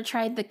anyone ever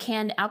tried the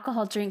canned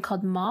alcohol drink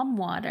called Mom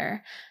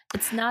Water?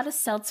 It's not a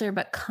seltzer,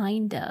 but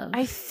kind of.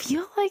 I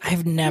feel like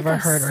I've never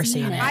I've heard or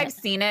seen seen it. it. I've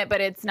seen it, but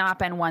it's not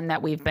been one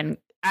that we've been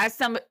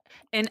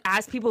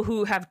as people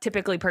who have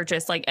typically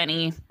purchased like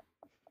any.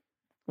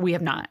 We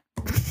have not.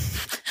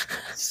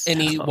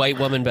 Any white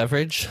woman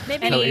beverage?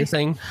 Maybe- Is that what you're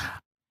saying?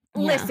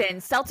 Yeah. Listen,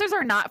 seltzers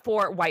are not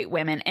for white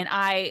women, and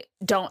I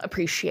don't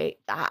appreciate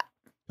that.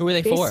 Who are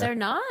they for? They're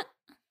not?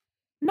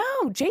 No,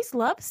 Jace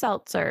loves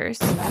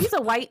seltzers. He's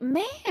a white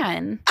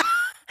man.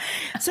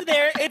 So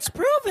there, it's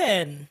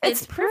proven.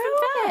 It's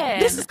proven.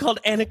 This is called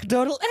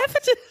anecdotal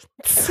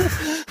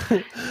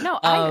evidence. No,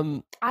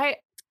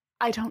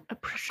 I don't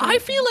appreciate. I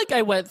feel like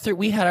I went through.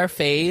 We had our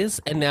phase,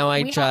 and now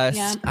I'm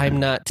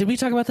not. Did we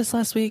talk about this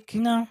last week?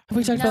 No. Have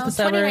we talked No, about this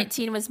ever?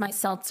 2019 was my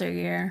seltzer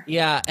year.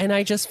 Yeah, and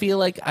I just feel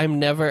like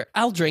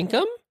I'll drink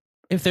them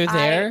if they're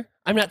there.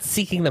 I'm not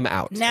seeking them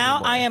out. Now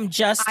anymore.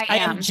 I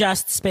am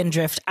just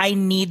Spindrift. I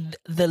need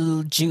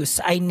the juice.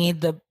 I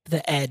need the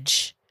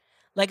edge.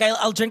 Like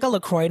I'll drink a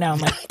LaCroix now. I'm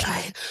like,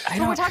 I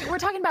No, don't. we're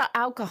talking about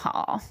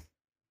alcohol.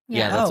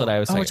 Yeah, that's what I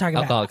was we're talking. talking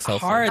about Alcoholic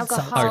seltzer. hard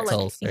Alcoholic.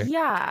 seltzer.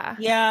 Yeah.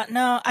 Yeah,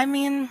 no. I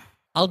mean,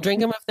 I'll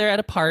drink them if they're at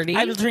a party.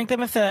 I will drink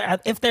them if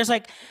there's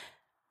like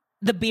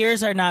the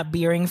beers are not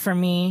beering for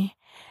me,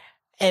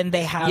 and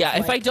they have. Yeah,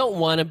 if I don't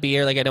want a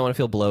beer, like I don't want to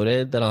feel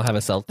bloated, then I'll have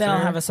a seltzer. then I'll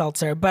have a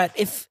seltzer. But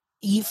if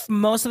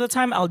most of the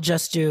time, I'll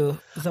just do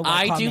the.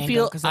 White Claw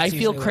mango, 'cause that's I feel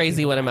usually what crazy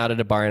people when I'm out at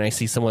a bar and I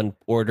see someone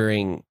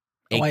ordering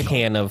a White Claw.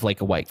 can of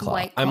like a White Claw.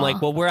 White I'm Claw.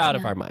 like, well, we're out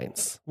of Yeah. our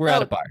minds. We're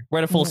at a bar. We're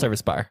at a full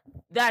service bar.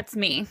 That's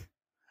me.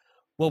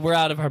 Well, we're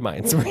out of our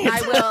minds.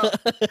 I will,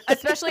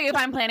 especially if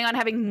I'm planning on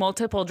having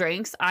multiple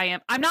drinks. I'm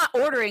not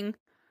ordering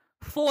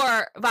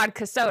 4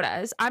 vodka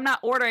sodas. I'm not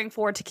ordering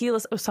 4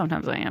 tequilas. Oh,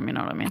 sometimes I am. You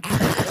know what I mean?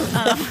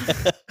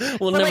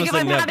 Well, But never like if say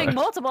I'm never. having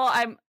multiple,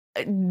 I'm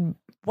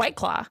White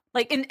Claw.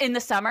 Like in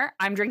the summer,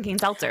 I'm drinking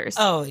seltzers.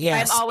 Oh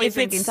yes, I'm always If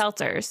drinking it's-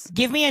 seltzers.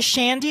 Give me a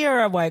shandy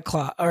or a White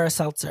Claw or a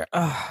seltzer.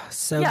 Oh,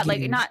 so Yeah, like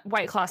cute. not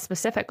White Claw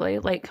specifically.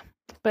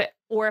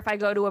 Or if I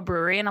go to a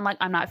brewery and I'm like,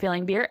 I'm not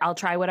feeling beer, I'll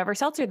try whatever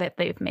seltzer that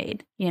they've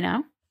made. You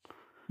know,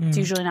 it's Mm.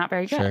 usually not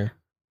very good.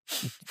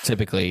 Sure.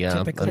 Typically, yeah.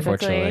 Typically.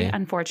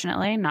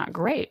 Unfortunately, not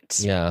great.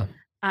 Yeah.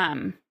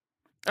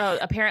 Oh,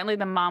 apparently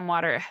the Mom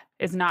Water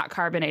is not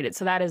carbonated,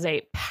 so that is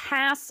a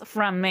pass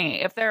from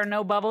me. If there are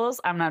no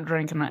bubbles, I'm not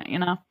drinking it. You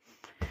know,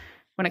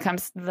 when it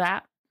comes to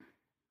that,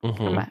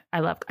 Mhm. I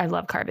love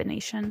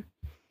carbonation.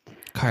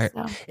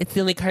 So. It's the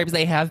only carbs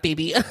they have,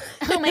 baby.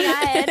 Oh my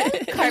god,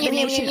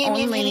 carbonation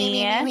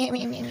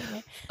only.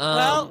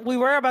 Well, we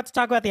were about to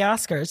talk about the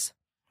Oscars,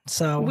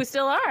 so We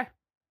still are.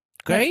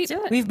 Great. Let's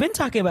do it. We've been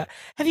talking about.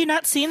 Have you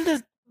not seen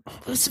the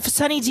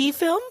SunnyD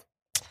film?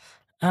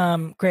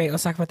 Great.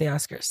 Let's talk about the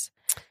Oscars.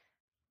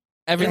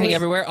 Everything,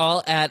 everywhere,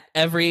 all at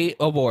every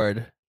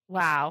award.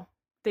 Wow.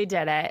 They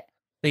did it.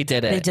 They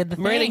did it. They did the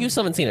Marina, thing. you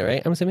still haven't seen it,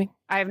 right? I'm assuming.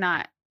 I have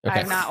not. Okay. I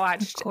have not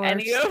watched course.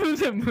 any of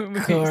the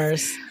movies. Of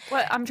course.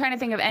 What I'm trying to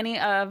think of any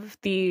of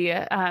the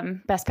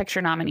Best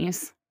Picture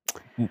nominees.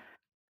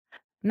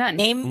 None.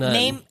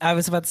 Name. I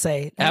was about to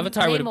say.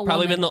 Avatar would Name have a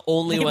probably woman. been the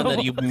only Name one a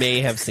that you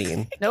may have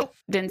seen. Nope.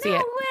 Didn't see No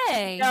it.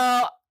 way.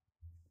 No.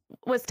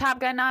 Was Top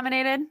Gun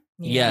nominated?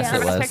 Yes, For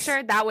it Best was.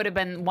 Picture? That would have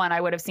been one I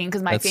would have seen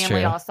because my That's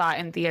family true. all saw it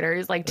in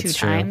theaters like That's 2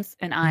 true. times,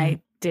 and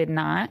I did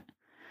not.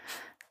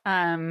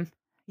 Yeah.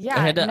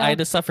 I had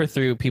to suffer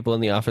through people in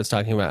the office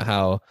talking about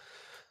how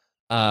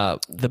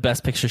the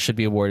best picture should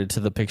be awarded to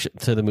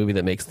the movie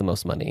that makes the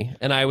most money,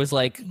 and I was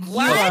like,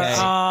 What?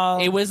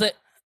 okay. It was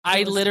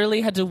I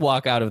literally had to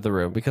walk out of the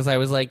room because I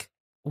was like,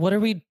 what are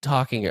we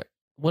talking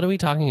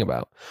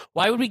about?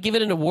 Why would we give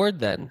it an award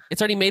then?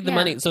 It's already made the Yeah,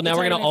 money, so now it's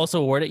we're gonna already-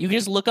 also award it. You can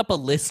just look up a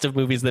list of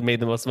movies that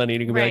made the most money,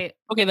 and you can be like, Right.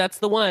 okay, that's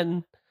the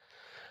one.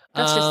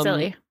 That's just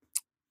silly.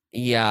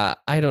 Yeah,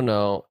 I don't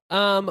know.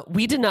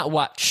 We did not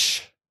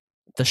watch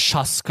the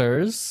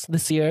Oscars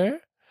this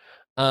year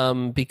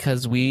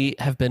because we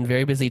have been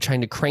very busy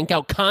trying to crank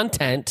out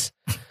content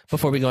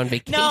before we go on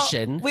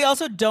vacation. We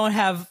also don't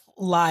have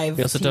live.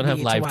 We also TV don't have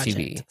to live watch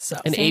TV. it, so.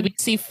 And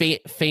ABC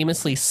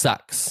famously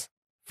sucks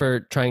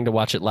for trying to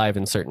watch it live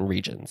in certain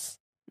regions.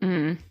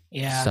 Mm.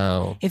 Yeah.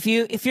 So If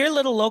your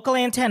little local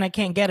antenna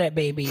can't get it,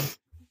 baby,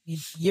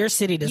 your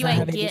city does You not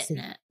have ain't ABC. getting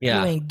it. yeah,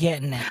 You ain't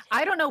getting it.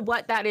 I don't know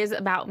what that is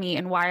about me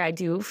and why I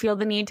do feel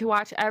the need to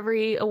watch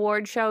every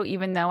award show,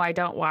 even though I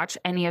don't watch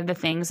any of the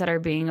things that are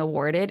being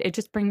awarded. It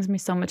just brings me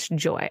so much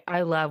joy.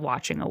 I love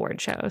watching award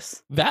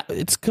shows. that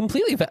it's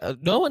completely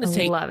no one is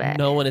taking Love it.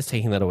 no one is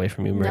taking that away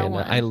from you, Miranda.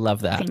 one. I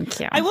love that. Thank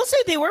you. I will say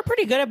they were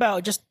pretty good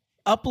about just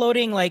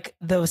uploading like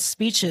those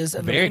speeches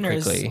of Very the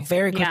winners quickly.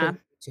 very quickly. Yeah.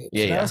 to YouTube.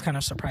 Yeah, So that yeah. was kind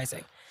of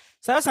surprising.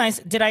 So that was nice.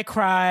 Did I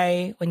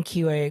cry when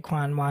QA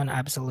Kwan won?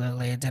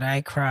 Absolutely. Did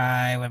I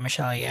cry when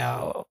Michelle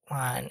Yeoh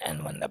won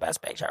and when the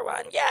Best Picture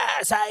won?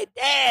 Yes, I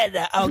did.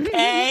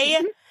 Okay.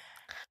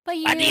 But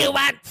you, What do you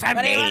want from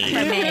What do you want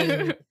from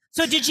me? me?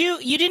 So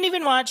you didn't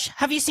even watch,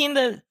 have you seen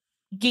the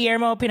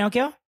Guillermo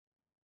Pinocchio?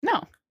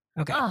 No.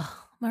 Okay.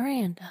 Oh,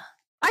 Miranda.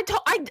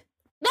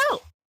 No.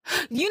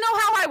 You know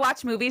how I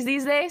watch movies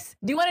these days?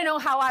 Do you want to know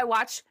how I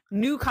watch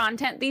new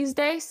content these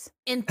days?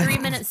 In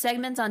 3-minute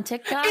segments on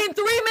TikTok. In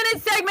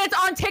 3-minute segments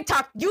on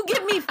TikTok. You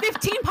give me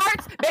 15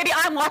 parts, baby,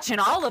 I'm watching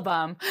all of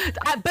them.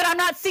 But I'm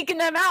not seeking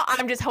them out.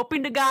 I'm just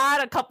hoping to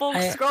God a couple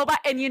scroll by.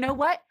 And you know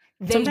what?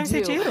 Sometimes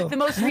they do. The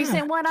most Yeah.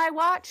 recent one I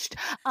watched,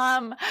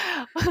 and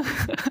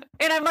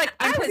I'm like,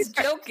 I I was was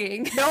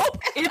joking. Nope,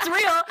 it's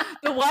real.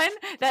 The one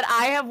that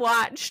I have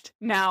watched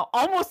now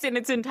almost in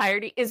its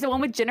entirety is the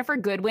one with Jennifer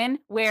Goodwin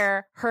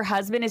where her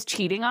husband is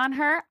cheating on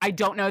her. I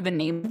don't know the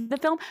name of the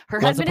film. Her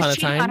Once husband Upon is a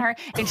cheating Time? on her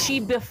and she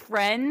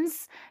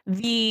befriends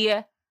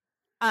the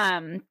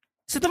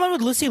Is it the one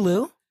with Lucy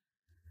Liu?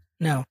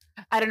 No.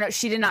 I don't know.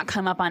 She did not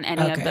come up on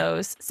any Okay. of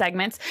those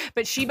segments,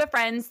 but she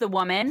befriends the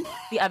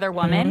other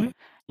woman,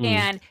 Mhm.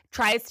 and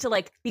tries to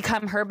like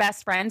become her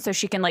best friend so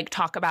she can like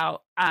talk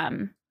about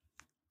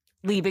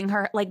leaving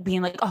her, like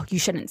being like, oh, you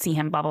shouldn't see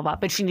him, blah blah blah.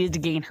 But she needed to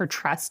gain her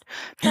trust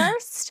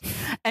first,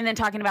 and then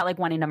talking about like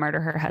wanting to murder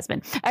her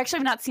husband. I actually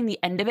have not seen the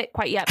end of it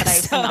quite yet, but I've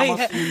So, seen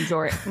almost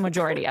the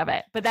majority of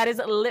it. But that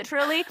is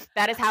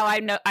how I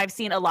know. I've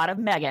seen a lot of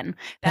Megan.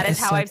 That That is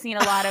is how so- I've seen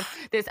a lot of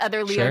this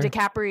other Leo Sure.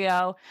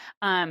 DiCaprio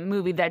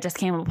movie that just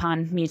came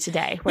upon me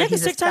today, where Yeah, 'cause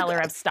he's a TikTok- seller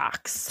of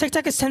stocks.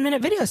 TikTok is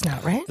 10-minute videos now,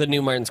 right? The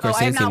new Martin Oh,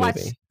 I have Scorsese not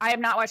movie. watched. I have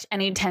not watched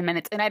any 10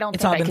 minutes, and I don't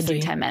It's think all I been could do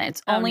free. 10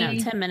 minutes. Oh, Only no,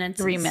 10 minutes.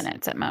 3 is-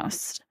 minutes at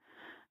most.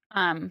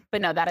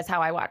 But no, that is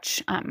how I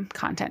watch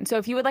content. So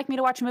if you would like me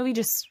to watch a movie,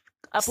 just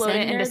upload Send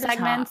it her into the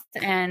segments,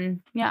 talk. and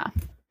yeah,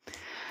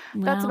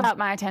 that's Well, about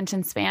my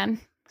attention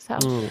span. So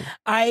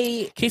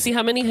Mm. Casey,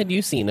 how many had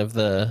you seen of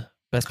the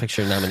Best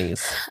Picture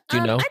nominees? Do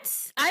you know?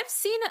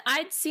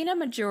 I'd seen a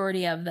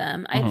majority of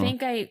them. I Mhm.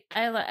 think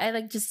I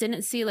like just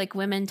didn't see like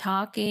women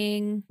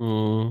talking.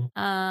 Mm.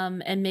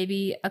 And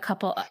maybe a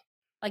couple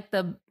like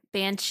the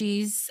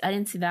Banshees. I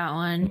didn't see that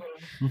one.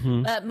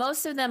 Mhm. But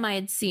most of them I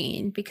had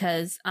seen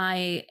because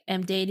I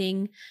am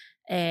dating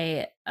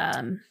a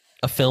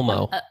A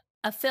filmo.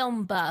 a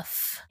film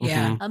buff,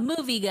 Yeah. Mhm. a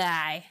movie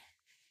guy.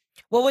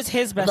 What was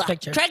his Best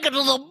Picture? Take it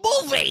to the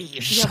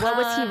movies. yeah, what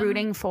was he Um,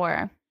 rooting for?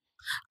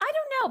 I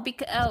don't know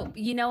because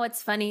you know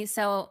what's funny?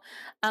 So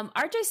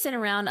RJ sent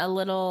around a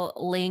little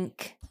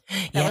link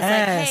that was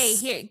like, hey,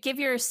 here, give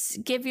your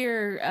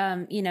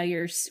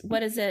your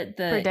what is it?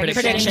 The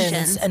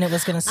predictions, and it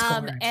was going to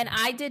score. and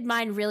I did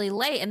mine really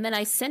late, and then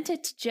I sent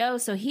it to Joe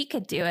so he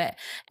could do it,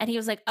 and he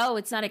was like, "Oh,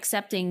 it's not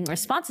accepting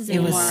responses it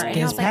was, anymore." And it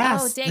I was was like, "Oh,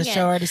 past. dang The it!"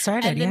 show already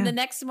started. And then Yeah. the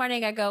next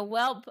morning, I go,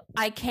 "Well,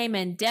 I came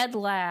in dead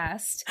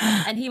last,"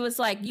 and he was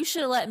like, "You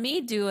should have let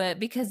me do it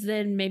because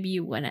then maybe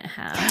you wouldn't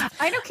have."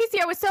 I know,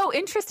 Casey. I was so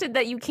interested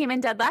that you came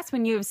in dead last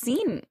when you have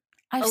seen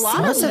I've A lot seen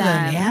of Most of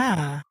them, them.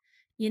 yeah.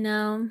 You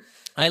know,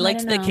 I liked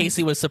don't that know.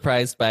 Casey was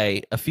surprised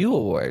by a few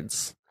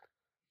awards.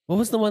 What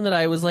was the one that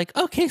I was like,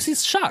 oh,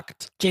 Casey's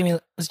shocked? Jamie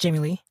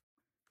Lee.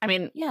 I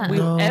mean, Yeah.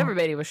 No.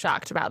 everybody was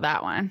shocked about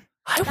that one.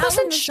 I That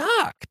wasn't one was-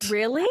 shocked.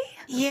 Really?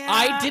 Yeah,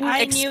 I didn't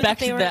knew expect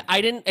they were- that. I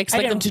didn't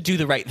expect them didn't- to do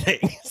the right thing,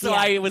 so Yeah.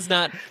 I was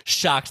not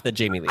shocked that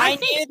Jamie Lee. I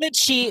knew that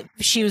she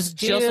was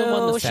due. She also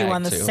won the She SAG,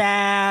 won the too.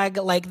 SAG.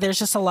 Like, there's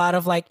just a lot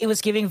of like. It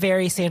was giving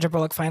very Sandra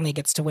Bullock finally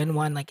gets to win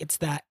one. Like, it's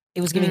that. It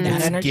was giving that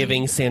It's energy.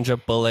 giving Sandra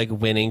Bullock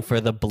winning for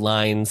The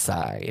Blind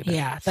Side.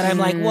 Yeah, that I'm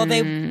like, well,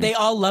 they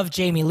all love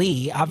Jamie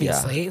Lee,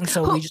 obviously, and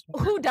so we just.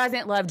 Who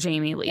doesn't love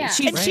Jamie Lee? Yeah.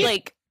 She's And she-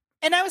 like,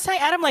 And I was saying,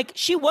 Adam, like,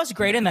 she was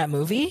great in that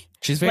movie,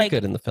 She's very Like-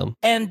 good in the film.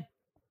 and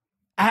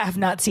I have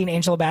not seen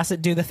Angela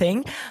Bassett do the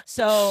thing.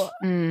 So,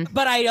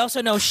 but I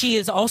also know she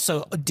is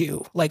also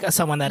due, like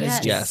someone that is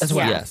Yes. due Yes, as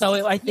well. yes.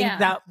 So I think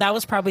Yeah. that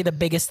was probably the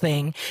biggest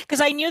thing, because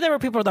I knew there were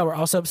people that were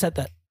also upset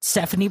that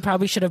Stephanie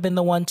probably should have been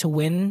the one to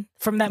win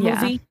from that Yeah.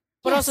 movie.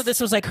 But also, this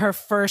was like her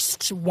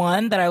first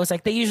one that I was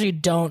like, they usually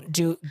don't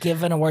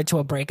give an award to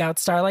a breakout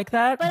star like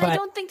that. but I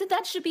don't think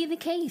that should be the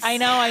case. I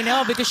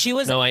know, because she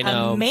was No, I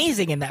know.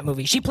 amazing in that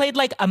movie. She played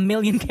like a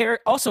million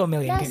characters.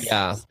 Yes.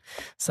 Yeah.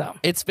 So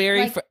It's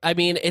very, Like- I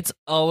mean, it's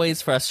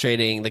always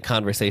frustrating, the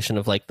conversation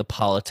of like the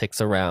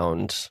politics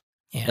around,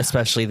 yeah,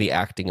 especially the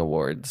acting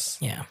awards.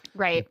 yeah.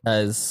 right.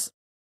 Because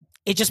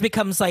It just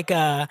becomes like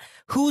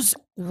who's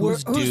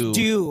due?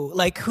 due,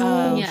 like who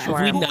Yeah.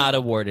 Sure. we've not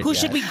awarded who yet.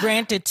 should we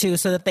grant it to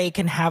so that they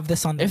can have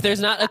this on. If there's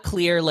not a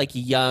clear like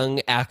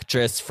young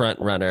actress front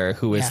runner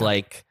who is Yeah.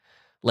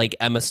 like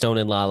Emma Stone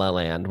in La La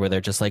Land, where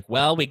they're just like,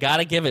 well, we got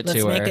to give it let's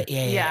to make her. it,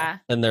 yeah. Yeah.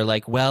 And they're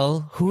like,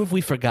 well, who have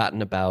we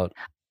forgotten about?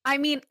 I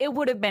mean, it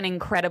would have been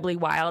incredibly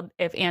wild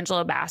if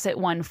Angela Bassett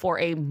won for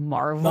a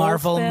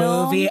Marvel film.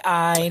 movie.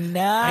 I know.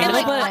 And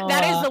like but-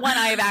 that is the one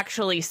I've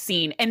actually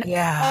seen. And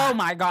Yeah. oh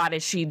my God,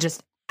 is she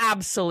just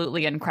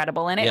absolutely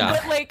incredible in it. Yeah.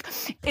 But like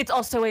it's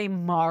also a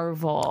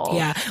Marvel.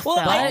 Yeah. Well,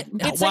 film. I-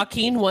 But it's like-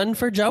 Joaquin won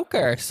for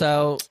Joker,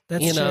 so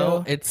That's you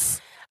know, true. it's.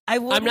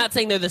 I'm I'm not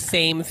saying they're the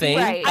same thing.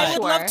 Right. but I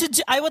would love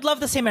to. I would love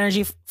the same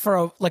energy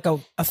for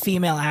a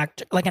female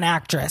actor, like an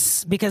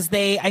actress, because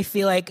I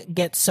feel like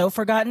get so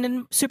forgotten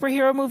in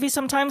superhero movies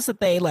sometimes that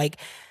they like.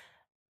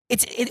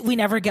 We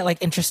never get like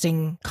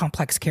interesting,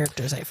 complex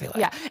characters. I feel like.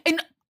 Yeah.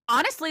 And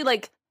honestly,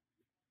 like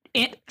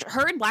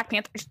her and Black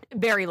Panther,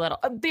 very little,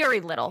 very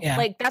little. Yeah.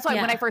 Like that's why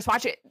when Yeah. I first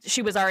watched it,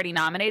 she was already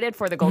nominated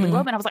for the Golden Mhm.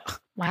 Globe, and I was like,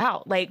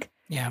 wow. Like,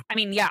 Yeah. I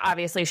mean, yeah,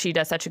 obviously she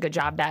does such a good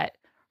job that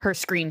her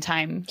screen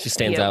time, She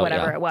stands out,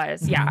 whatever yeah. it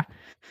was. Mhm. Yeah.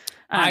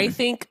 I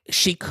think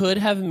she could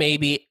have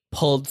maybe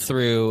pulled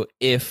through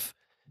if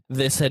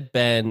this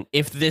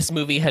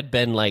movie had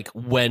been like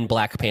when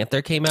Black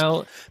Panther came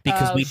out,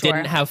 because Oh, we sure.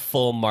 didn't have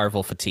full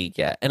Marvel fatigue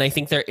yet. And I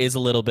think there is a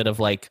little bit of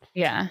like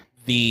yeah.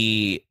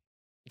 the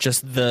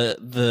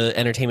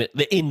entertainment,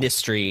 the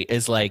industry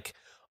is like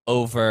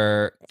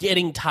over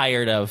getting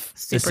tired of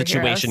the Superheroes.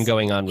 situation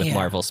going on with Yeah.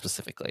 Marvel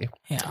specifically.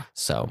 Yeah.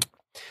 So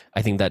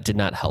I think that did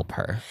not help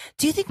her.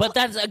 Do you think? But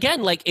that's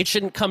again, like it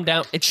shouldn't come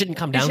down to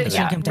Should- that.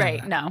 yeah, come down to right.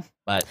 that. No.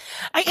 But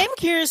I am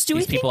curious. Do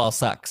we these think people all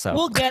suck. So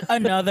we'll get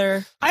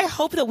another? I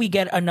hope that we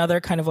get another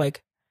kind of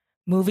like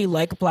movie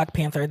like Black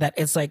Panther that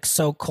is like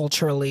so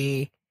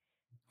culturally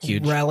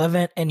Huge.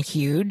 relevant and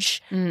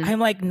huge. Mm. I'm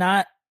like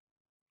not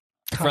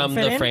from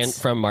the confident.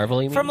 from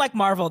Marvel, you mean? From like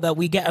Marvel, that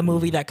we get a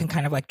movie that can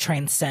kind of like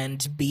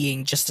transcend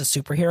being just a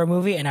superhero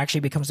movie and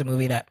actually becomes a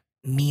movie that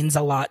means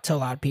a lot to a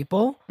lot of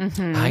people.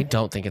 Mhm. I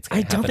don't think it's gonna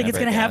I don't think it's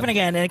going to happen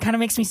again, and it kind of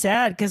makes me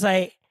sad because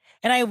I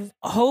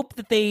hope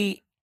that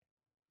they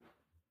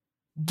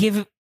give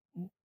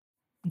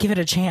it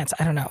a chance.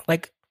 I don't know,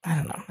 like I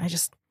don't know.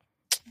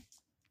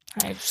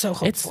 I'm so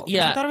hopeful. It's I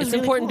yeah, thought it was it's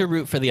really important cool. to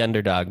root for the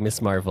underdog,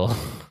 Miss Marvel.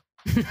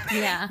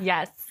 Yeah.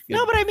 Yes.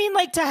 No, but I mean,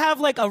 like to have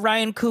like a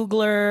Ryan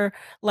Coogler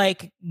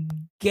like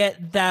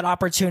get that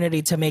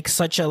opportunity to make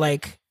such a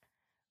like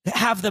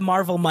have the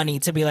Marvel money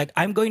to be like,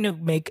 I'm going to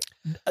make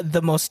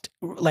the most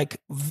like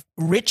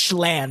rich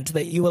land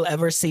that you will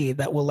ever see.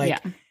 That will like,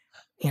 Yeah.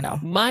 you know,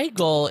 My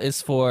goal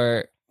is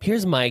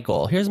here's my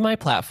goal. Here's my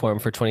platform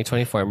for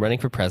 2024. I'm running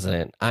for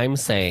president. I'm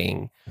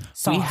saying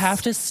we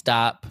have to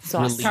stop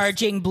Sauce.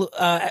 charging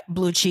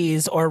blue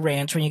cheese or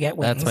ranch when you get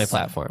wings. That's my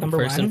platform. Number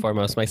First one. and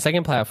foremost. My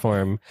second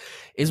platform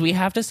is we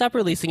have to stop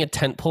releasing a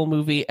tentpole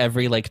movie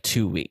every like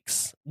 2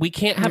 weeks. We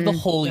can't have the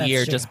whole That's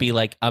year true. just be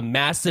like a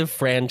massive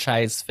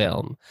franchise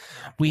film.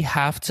 We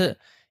have to.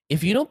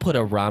 If you don't put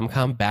a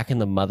rom-com back in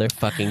the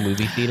motherfucking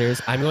movie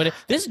theaters, I'm going to.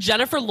 This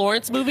Jennifer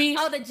Lawrence movie.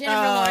 Oh, the Jennifer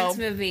Oh. Lawrence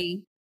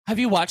movie. Have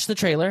you watched the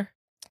trailer?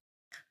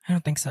 I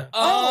don't think so.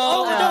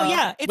 Oh, no,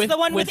 yeah, it's With- the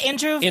one with, with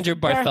Andrew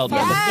Bartholomew.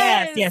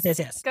 Yes, Yes.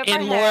 yes. Good for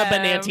And Laura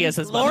him. Benanti as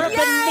his Laura mother.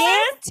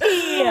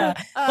 Benanti.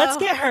 Let's Oh.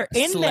 get her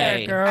in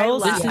Slay. there,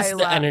 girls. I This love- is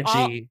the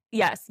energy.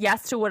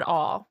 Yes to it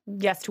all.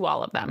 Yes to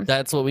all of them.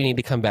 That's what we need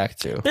to come back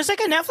to. There's like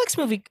a Netflix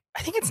movie.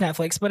 I think it's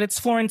Netflix, but it's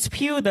Florence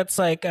Pugh. That's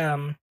like,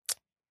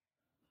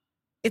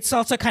 it's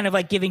also kind of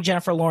like giving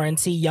Jennifer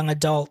Lawrence young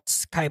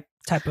adults type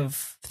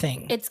of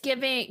thing. It's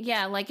giving,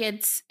 yeah, like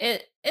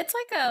It's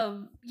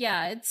like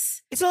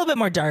it's It's a little bit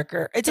more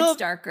darker. It's a little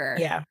darker.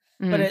 Yeah.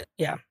 Mm.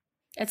 But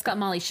It's got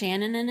Molly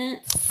Shannon in it.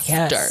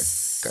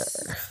 yes.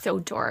 Darker. So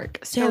dark.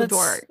 Yeah, So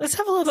dark. let's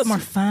have a little bit more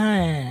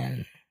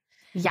fun.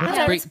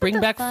 Yeah. Bring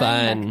back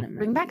fun.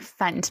 Bring back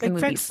fun to the Bring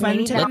back movies. fun We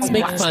need to to the Let's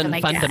make watch fun them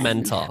again.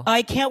 fundamental.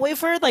 I can't wait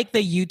for like the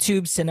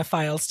YouTube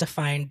cinephiles to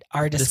find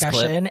our This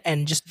discussion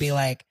and just be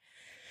like,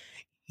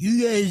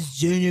 you guys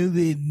don't know what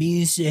it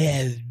means to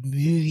have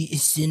movie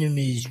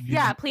cinemas.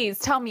 Yeah, please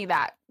tell me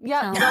that.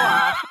 Yeah, Oh. go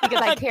off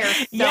because I care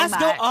so yes, much.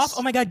 go off.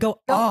 Oh my God,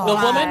 go Go off. The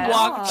off. woman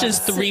Wow. watches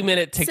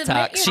 3-minute Submit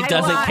TikToks. your She I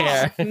doesn't watch-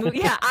 care.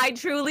 Yeah, I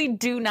truly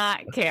do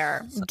not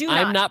care.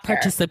 I'm not care.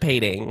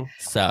 participating,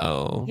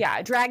 so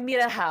Yeah, drag me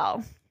to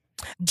hell.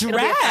 It'll be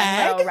a fun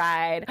Drag? little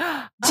ride.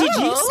 Did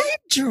you Oh, say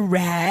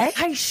drag?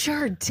 I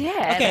sure did.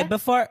 Okay,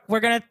 before we're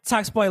gonna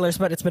talk spoilers,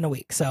 but it's been a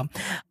week, so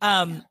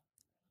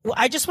well,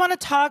 I just want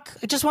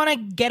to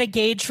get a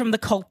gauge from the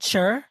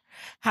culture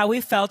how we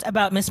felt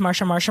about Miss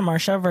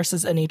Marsha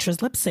versus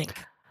Anitra's lip sync.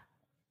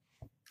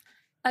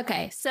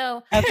 Okay,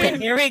 so Okay,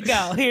 here we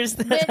go. Here's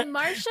the when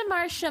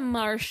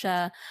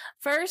Marsha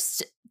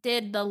first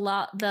did the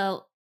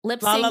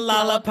lip sync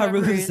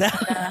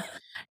Lollapalooza.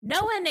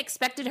 no one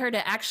expected her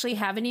to actually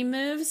have any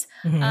moves.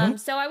 Mhm.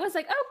 So I was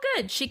like, oh,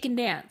 good, she can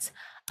dance.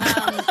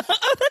 Oh,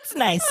 that's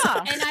nice.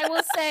 And I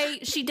will say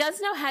she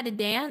does know how to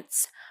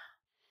dance,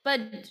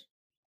 but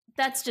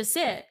that's just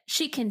it.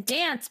 She can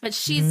dance, but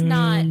she's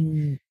not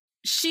Mm.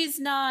 she's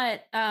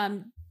not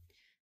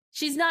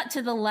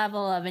to the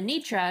level of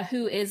Anitra,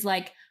 who is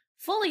like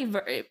fully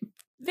very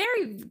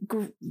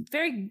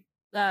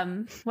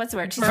what's the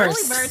word? She's Versed.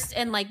 fully versed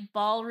in like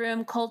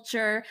ballroom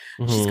culture.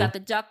 She's Mhm. got the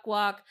duck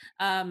walk.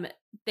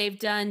 They've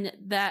done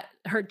that.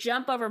 Her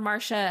jump over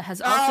Marsha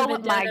has also Oh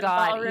been done my in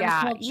god. ballroom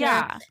Yeah.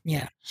 culture.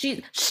 Yeah.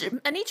 She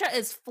Anitra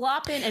is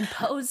flopping and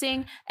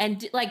posing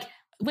and like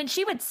when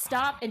she would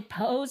stop and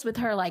pose with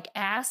her like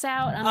ass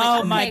out, I'm like, Oh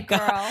okay, my God.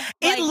 girl.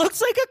 It Like,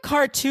 looks like a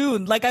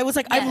cartoon. Like I was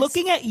like, I'm Yes.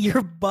 looking at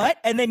your butt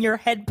and then your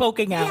head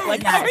poking out.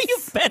 Like, how are you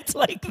Yes. bent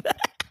like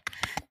that?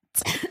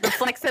 The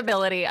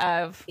flexibility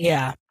of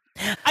Yeah.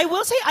 I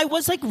will say I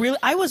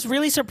was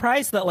really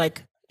surprised that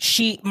like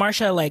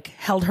Marsha like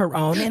held her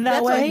own in that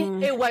that's what- way.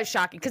 Mhm. it was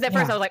shocking because at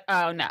first Yeah. I was like,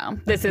 oh no,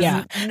 this is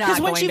Yeah. not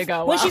when going to go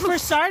when well. she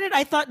first started,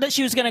 I thought that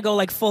she was gonna go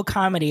like full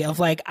comedy of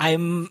like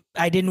I'm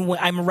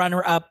a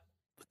runner up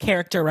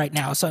character right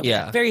now. So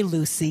Yeah. very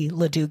Lucy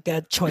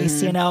LaDuca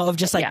choice, you know, of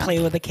just like Yeah. play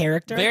with the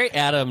character. Very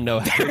Adam no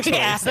hair choice,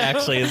 Adam.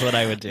 actually, is what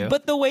I would do.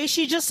 But the way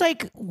she just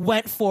like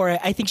went for it,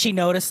 I think she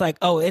noticed like,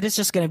 oh, it is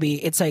just gonna be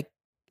it's like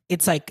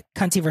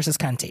cunty versus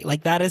cunty.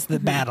 Like that is the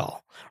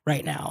battle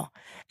right now.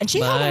 And she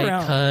held My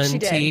her own. She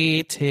did.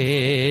 cunty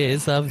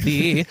tis of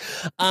thee.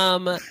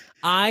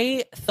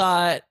 I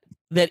thought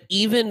that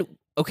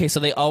so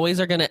they always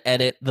are going to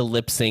edit the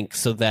lip sync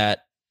so that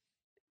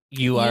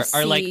you are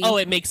like, see. oh,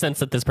 it makes sense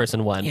that this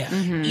person won. Yeah.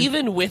 Mhm.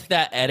 Even with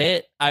that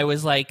edit, I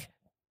was like,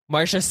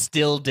 Marsha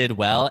still did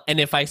well. And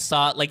if I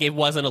saw, like, it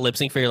wasn't a lip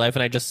sync for your life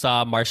and I just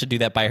saw Marsha do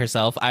that by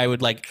herself, I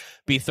would, like,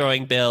 be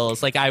throwing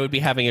bills. Like, I would be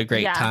having a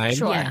great Yeah, time.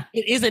 sure. Yeah.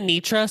 It is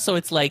Anitra, so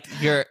it's like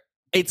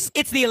it's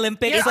the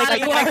Olympics. You're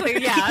Like,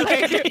 automatically- yeah,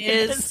 like, it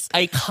is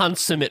a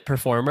consummate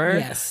performer.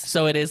 Yes.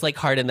 So it is, like,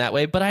 hard in that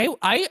way. But I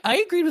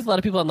agreed with a lot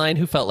of people online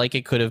who felt like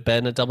it could have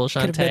been a double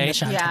Could have been the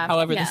Shantae. Shantae. Yeah.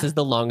 However, this Yeah. is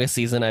the longest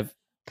season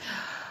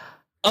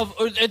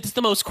or it's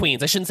the most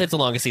queens. I shouldn't say it's the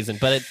longest season,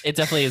 but it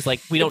definitely is like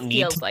we don't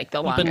need feels to like the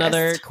keep longest.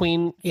 another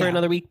queen Yeah. for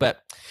another week.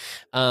 But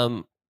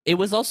it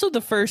was also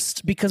the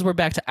first, because we're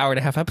back to hour and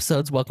a half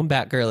episodes. Welcome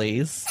back,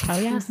 girlies. Oh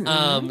yeah.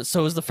 So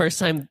it was the first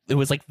time it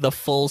was like the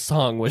full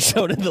song was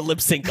shown in the lip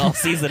sync all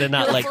season and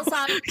not The like full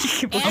song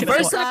a and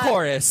verse and a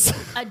chorus.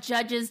 a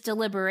judge's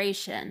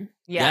deliberation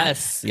Yeah.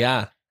 Yes,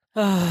 yeah.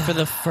 For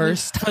the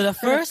first time. For the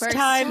first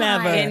time time.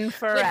 ever. In with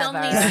forever.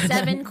 only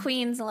 7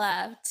 queens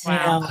left. You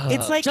know,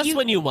 it's like just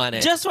when you want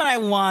it. just when I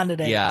wanted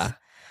it. Yeah.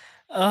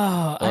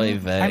 Oh, Oy I'm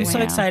vey. so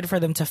Wow. excited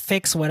for them to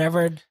fix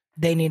whatever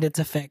they needed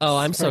to fix. Oh,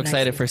 I'm so next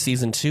excited week. for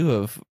season 2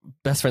 of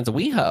Best Friends of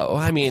WeHo.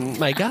 I mean,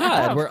 my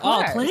God, Of we're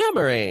all course.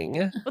 clamoring.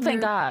 Well,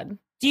 thank God.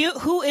 Do you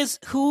who is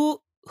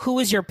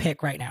your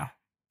pick right now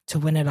to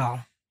win it all?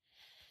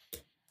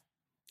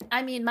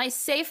 I mean, my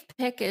safe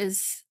pick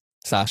is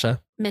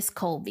Sasha. Miss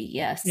Colby.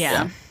 Yes.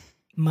 Yeah.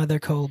 Mother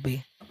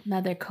Colby.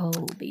 Mother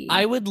Colby.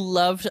 I would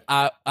love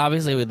to,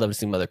 obviously, we'd love to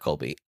see Mother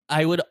Colby.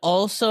 I would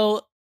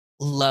also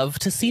love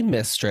to see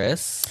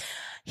Mistress.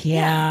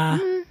 Yeah.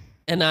 Mm,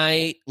 And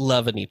I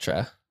love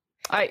Anitra.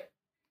 I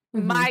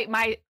Mhm.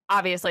 my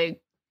obviously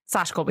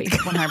Sasha Colby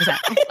 100%.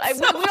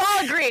 We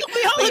all agree.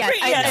 We all But yes,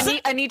 agree,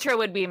 yes. Anitra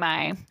would be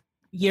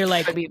You're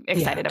like I'd be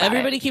excited about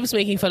Everybody keeps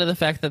making fun of the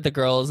fact that the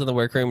girls in the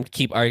workroom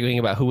keep arguing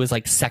about who was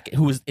like second,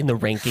 who was in the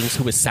rankings,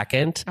 who was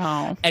second. it.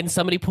 Oh. And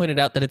somebody pointed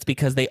out that it's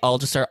because they all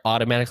just are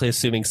automatically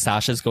assuming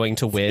Sasha's going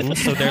to win.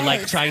 So they're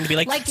like trying to be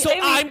like, Like, so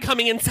I'm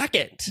coming in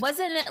second.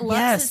 Wasn't it Lux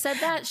Yes. that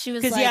said that? She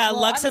was because like, well,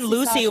 Lux and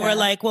obviously Lucy were Sasha.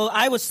 like, well,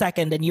 I was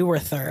second and you were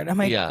third. I'm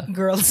like, Yeah.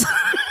 girls.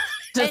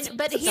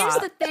 But here's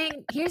the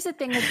thing. Here's the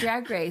thing with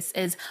Drag Race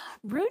is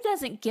Rue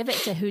doesn't give it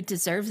to who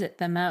deserves it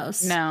the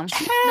most. No.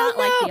 She's not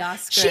like the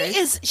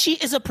Oscars. She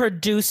is a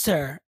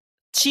producer.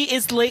 She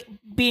is like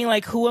being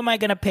like, who am I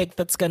gonna pick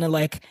that's gonna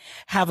like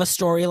have a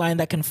storyline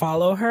that can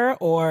follow her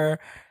or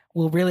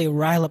will really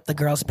rile up the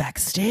girls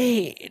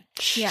backstage.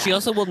 Yeah. She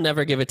also will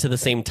never give it to the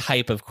same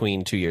type of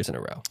queen 2 years in a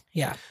row.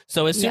 Yeah.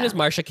 So as soon as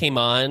Marsha came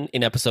on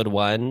in episode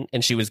 1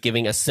 and she was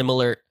giving a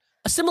similar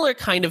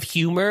kind of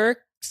humor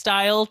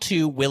style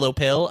to Willow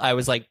Pill, I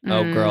was like,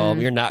 oh girl,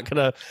 you're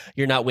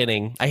not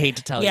winning. I hate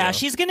to tell you. Yeah,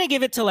 she's gonna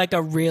give it to like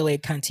a really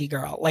cunty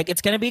girl. Like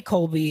it's gonna be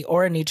Colby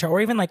or Anitra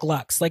or even like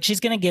Lux. Like she's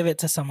gonna give it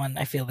to someone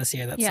I feel this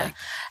year that's like.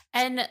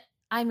 And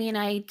I mean,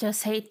 I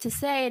just hate to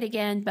say it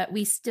again, but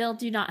we still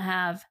do not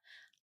have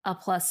a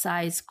plus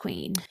size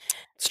queen.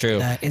 It's true.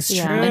 That is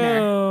Yeah. true.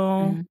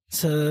 Winner.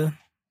 So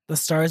the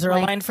stars are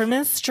Like- aligned for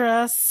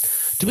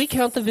Mistress. Do we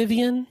count the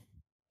Vivian?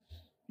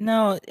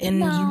 No, in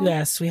No.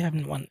 US we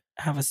haven't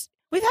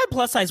we've had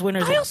plus size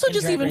winners. I also in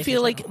just Drag even Race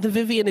feel as like well. the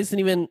Vivian isn't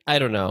even, I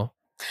don't know.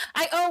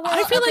 I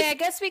feel like- I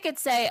guess we could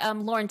say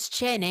Lawrence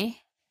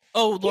Cheney.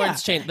 Oh,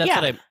 Lawrence Chain. That's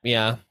what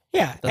Yeah,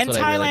 That's and what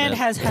I really Thailand meant.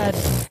 has had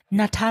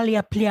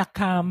Natalia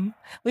Pliakam.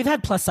 We've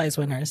had plus size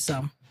winners,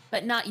 so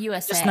But not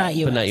USA. just not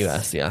US. but not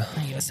US, yeah.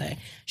 Not USA.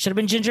 Should have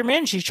been Ginger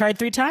Min. She tried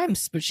 3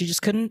 times, but she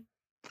just couldn't.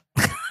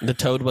 The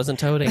toad wasn't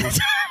toading.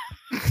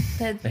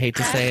 The I hate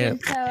to say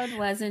it. fashion Toad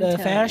wasn't The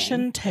toading.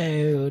 fashion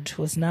toad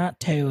was not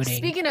toading.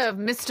 Speaking of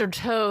Mr.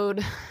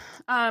 Toad,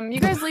 you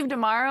guys leave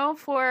tomorrow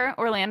for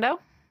Orlando?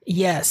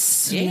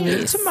 Yes, we leave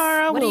Yes.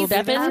 tomorrow. What are We'll you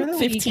be there for the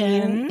 7:15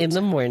 weekend. in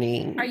the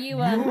morning. Are you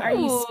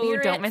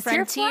Spirit don't miss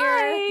your Frontier?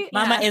 flight.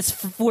 Mama Yeah.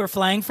 is we're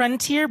flying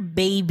Frontier,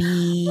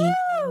 baby.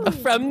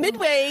 From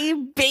Midway,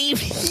 baby.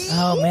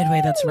 Oh,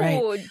 Midway, that's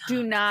right. Ooh,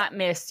 do not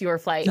miss your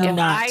flight. Do if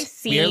not. I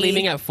see We are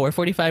leaving at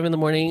 4:45 in the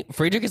morning.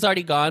 Friedrich is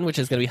already gone, which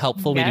is going to be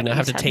helpful. We Yep, do not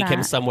have to we said take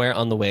him that. somewhere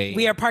on the way.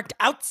 We are parked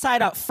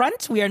outside out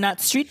front. We are not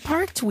street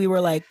parked. We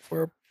were like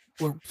we're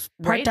parked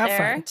Right out there.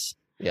 front.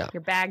 Yeah.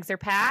 your bags are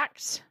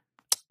packed.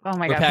 Oh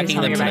my We're god! packing Please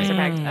tell me your them bags are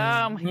tonight.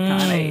 packed. Oh my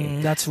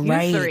god! That's You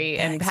right. 3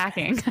 and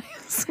packing.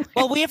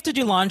 Well, we have to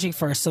do laundry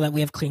first so that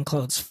we have clean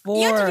clothes for.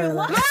 You have to do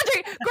laundry?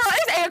 Laundry, girl,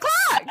 it's 8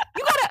 o'clock.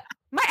 You gotta.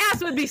 My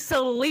ass would be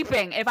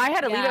sleeping if I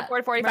had to leave Yeah. at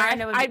 4:45.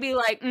 Miranda would be- I'd be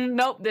like,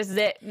 nope, this is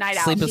it. Night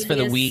out. Sleep is for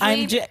the weak. I'm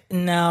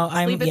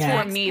I'm Sleep is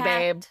yeah. for me,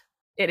 babe.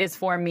 It is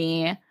for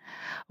me.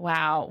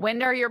 Wow.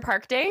 When are your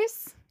park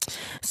days?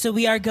 So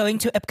we are going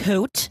to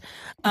Epcot.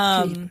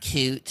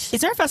 Cute.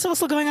 Is our festival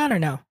still going on or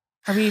no?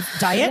 Are we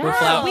diet? We're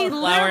flower- we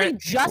flower- literally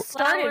just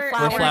started We're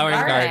Flower, Flower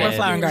and Garden. We're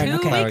Flower and Garden, 2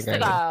 okay. weeks Flower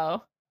and Garden.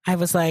 ago. I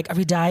was like, are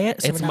we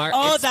diet? So It's we're not- Mar-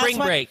 Oh, it's that's spring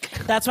why, break.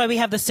 That's why we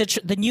have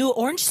the new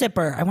orange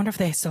sipper. I wonder if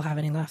they still have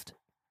any left.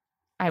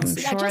 I'm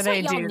Yeah, sure just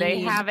they what y'all do. They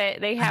need. have it.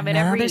 They have it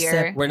Another every sip.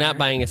 year. We're not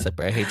buying a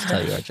sipper. I hate to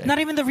tell you, RJ. Not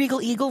even the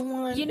Regal Eagle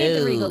one. You need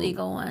the Regal Ew.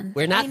 Eagle one.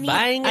 We're not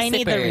buying a I sipper.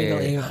 need the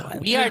Regal Eagle one.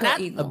 We are Regal not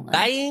Eagle one.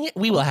 buying.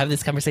 We will have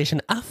this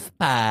conversation off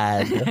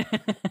pod.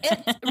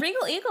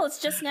 Regal Eagle is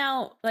just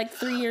now like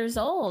 3 years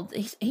old.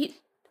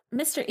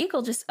 Mr.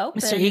 Eagle just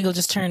opened. Mr. Eagle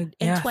just turned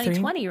in 3.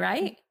 2020,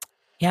 right?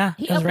 Yeah,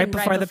 He it was right opened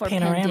before the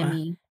panorama.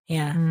 pandemic.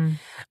 Yeah.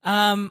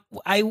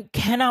 I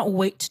cannot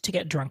wait to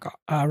get drunk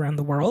around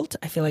the world.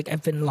 I feel like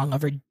I've been long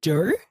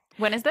overdue.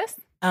 When is this?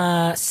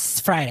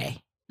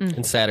 Friday.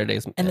 and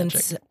Saturdays. And then,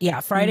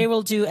 magic. Friday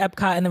we'll do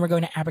Epcot, and then we're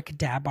going to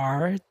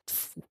Abracadabra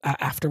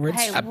afterwards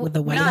Hey, with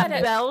the we wedding.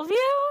 gotta- Bellevue?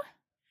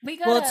 We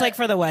got Well, it's like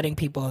for the wedding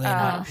people. They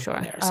know Oh, sure.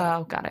 there, so.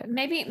 Oh, got it.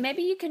 maybe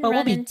you can But we'll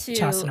run be into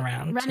tossing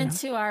around, you know.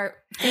 into our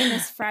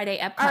famous Friday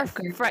Epcot. Our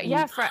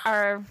group.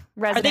 our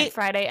resident they-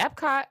 Friday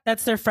Epcot.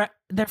 That's their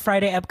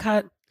Friday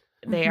Epcot.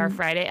 They are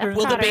Friday Epcot.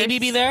 Will the baby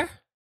be there?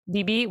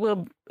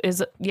 BB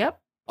is yep.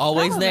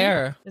 Always Probably.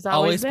 there. Is Always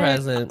always there.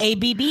 present.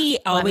 ABB,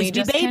 Let always me be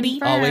just baby.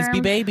 confirm. Always be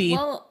baby.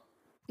 Well,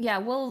 yeah,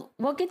 we'll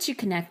get you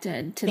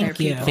connected to Thank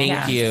their you. people. Thank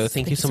Yeah. you. Yes.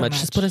 Thank you so much.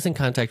 Just put us in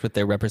contact with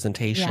their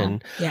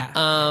representation.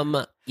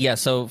 Yeah. Yeah,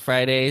 so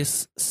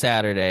Fridays,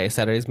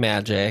 Saturday's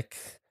magic.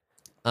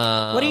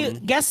 What do you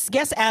guess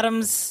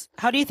Adam's?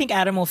 How do you think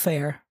Adam will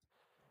fare?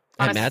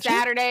 On At a Magic?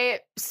 Saturday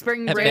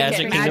spring At break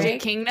Magic at Kingdom?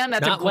 Magic Kingdom?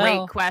 That's Not a great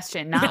well.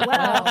 question. Not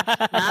well.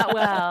 Not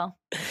well.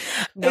 It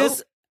Nope.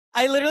 was,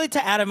 I literally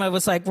to Adam, I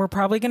was like, we're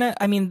probably gonna.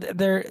 I mean,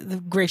 they're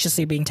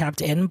graciously being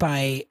tapped in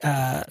by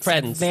some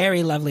Friends.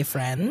 very lovely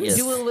friends. Yes.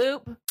 Do a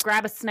loop,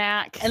 grab a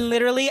snack. And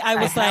literally, I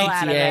was hell like,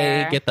 out of Yay,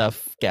 there. get the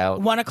f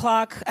out.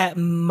 1:00 at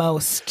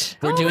most.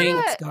 We're Go doing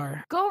over to-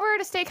 Scar. Go over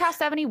to Steakhouse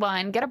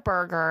 71, get a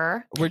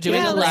burger. we're doing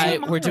Yeah, a let's do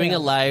live we're doing a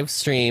monorail. live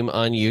stream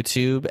on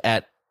YouTube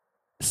at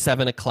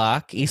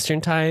 7:00 Eastern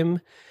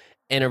time.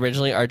 And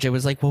originally RJ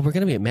was like, well, we're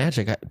gonna be at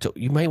Magic.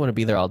 You might want to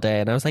be there all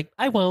day. And I was like,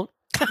 I won't.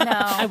 No.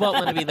 I won't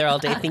want to be there all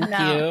day. Thank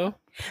No. you.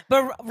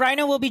 But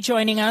Rhino will be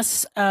joining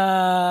us.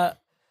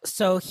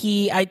 So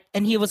he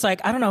was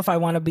like, I don't know if I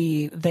want to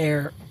be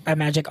there at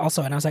Magic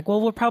also. And I was like,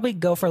 well, we'll probably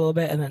go for a little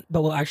bit,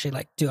 but we'll actually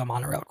like do a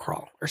monorail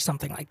crawl or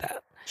something like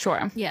that.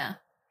 Sure. Yeah.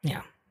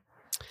 Yeah.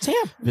 So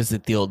yeah.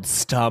 Visit the old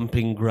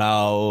stomping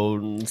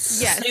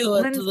grounds. Yes. See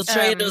what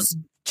the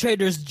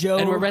Trader Joe.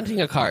 And we're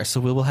renting a car, so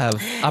we will have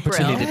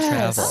opportunity to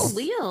Yes. travel. Oh,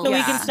 wheels. So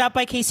we can stop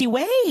by Casey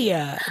Way.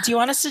 Do you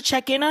want us to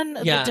check in on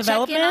the Check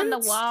development? in on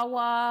the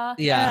Wawa.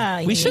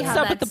 Yeah. We should how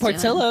stop at the that's doing.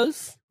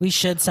 Portillo's. We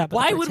should stop. At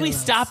Why the would we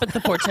Portillo's. stop at the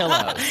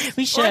Portillo's?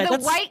 We Or should. the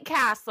Let's, White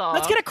Castle.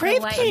 let's get a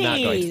crave White- case. I'm not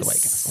going to the White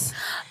Castle.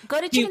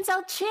 Go to Chicken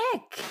Salad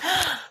Chick.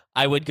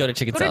 I would go to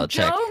Chicken Go to Salad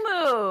Chick.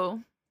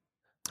 Domu.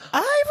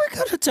 I would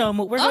go to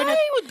Domu. We're going to.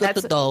 I would go to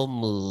That's-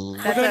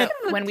 Dolmu. That's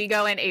going when we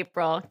go in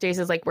April.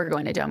 Jason's like, we're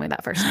going to Domu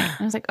that first night.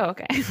 I was like, oh,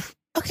 okay.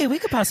 Okay, we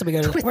could possibly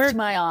go to. Twist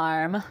my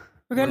arm. We're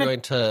We're going to.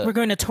 going We're to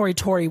going to Tori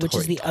Tori, which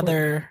is the Tori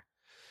other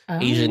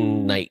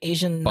Asian night.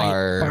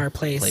 bar bar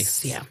place.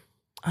 place. Yeah,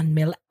 on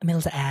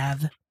Mills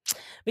Ave.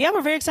 But yeah,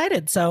 we're very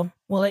excited. So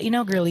we'll let you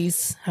know,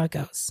 girlies, how it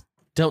goes.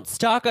 Don't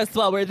stalk us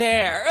while we're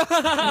there.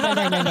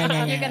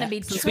 You're gonna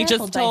be. We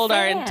just told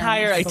our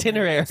entire So-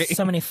 itinerary.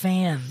 So many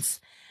fans.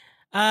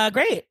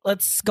 Great.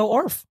 Let's go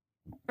Orf.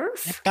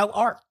 Go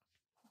Orf.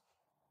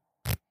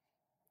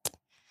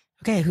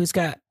 Okay, who's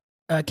got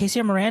Casey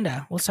or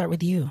Miranda? We'll start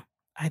with you.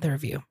 Either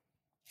of you.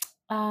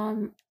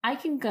 I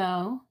can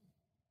go.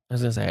 I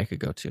was gonna say I could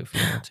go too if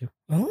you want to.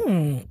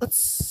 Ooh,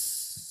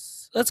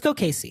 let's go,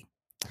 Casey.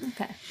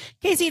 Okay.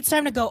 Casey, it's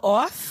time to go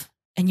off,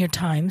 and your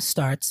time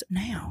starts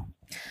now.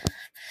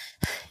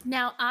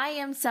 Now, I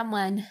am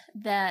someone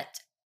that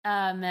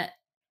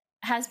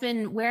has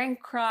been wearing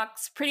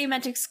Crocs pretty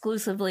much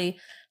exclusively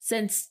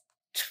since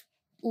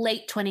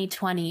late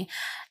 2020.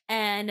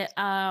 And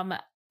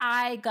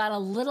I got a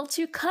little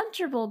too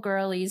comfortable,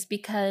 girlies,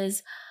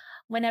 because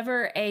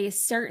whenever a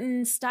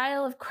certain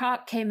style of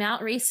Croc came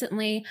out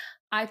recently,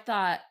 I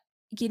thought,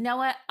 you know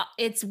what?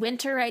 It's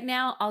winter right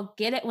now. I'll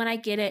get it when I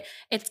get it.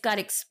 It's got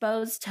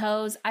exposed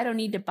toes. I don't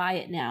need to buy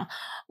it now.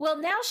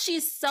 Well, now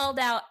she's sold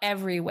out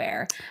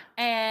everywhere.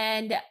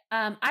 And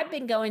I've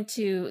been going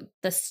to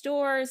the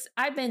stores.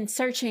 I've been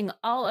searching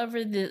all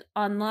over the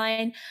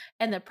online,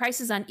 and the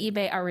prices on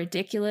eBay are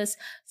ridiculous.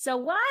 So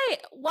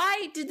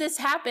why did this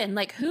happen?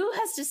 Like, who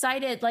has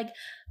decided, like,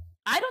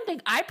 I don't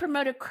think I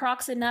promoted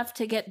Crocs enough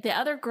to get the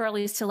other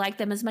girlies to like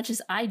them as much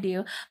as I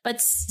do. But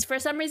for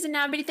some reason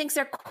now everybody thinks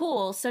they're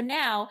cool. So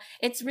now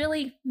it's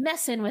really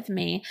messing with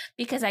me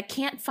because I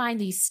can't find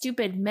these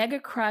stupid Mega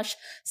Crush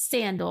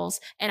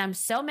sandals. And I'm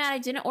so mad I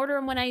didn't order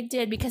them when I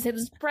did because it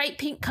was bright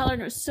pink color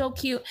and it was so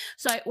cute.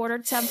 So I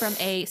ordered some from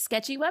a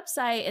sketchy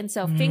website. And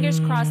so fingers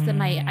crossed that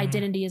my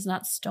identity is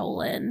not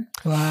stolen.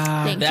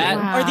 Wow. Thank That- you.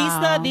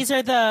 Are these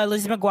are the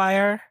Lizzie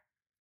McGuire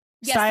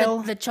Yes, style?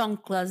 the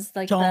chonklas,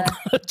 like Chonk-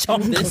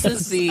 chonk-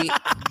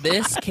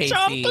 This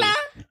Casey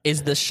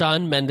is the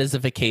Shawn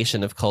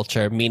Mendes-ification of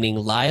culture, meaning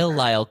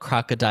Lyle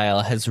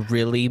Crocodile has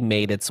really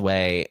made its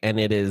way and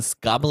it is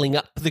gobbling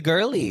up the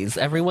girlies.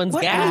 Everyone's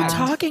What are you gagged.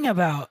 talking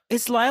about?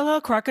 Is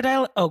Lila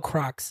Crocodile? Oh,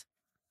 Crocs.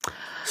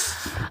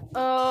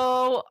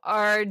 Oh,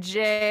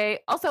 RJ.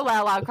 Also,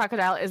 Loud Loud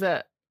Crocodile is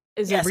a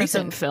Yes,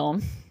 recent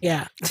film.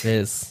 Yeah. It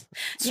is.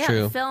 It's yeah,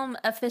 true. film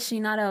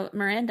aficionado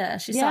Miranda.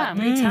 She Yeah. saw it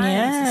 3 times.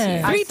 yeah. this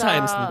year. Three I saw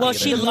times in the Well, theater.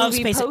 she the loves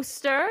movie Pasek.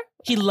 poster.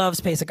 She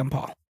loves Pasek and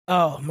Paul.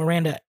 Oh,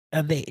 Miranda.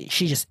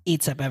 She just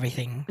eats up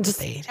everything. Just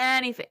they-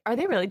 anything. Are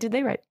they really? Did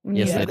they write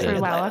Yes, music they for did.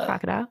 Loud Loud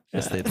Crocodile?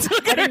 Yes, they did.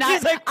 I did not.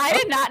 She's like, I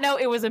did not know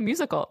it was a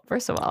musical.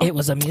 First of all, It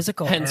was a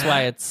musical. Hence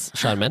why it's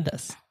Shawn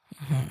Mendes.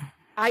 Mhm.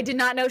 I did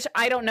not know.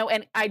 I don't know,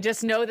 and I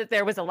just know that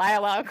there was a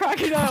Lyle Lyle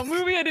Crocodile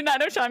movie. I did not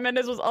know Shawn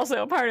Mendes was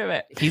also a part of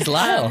it. He's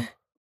Lyle.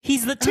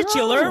 He's the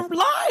titular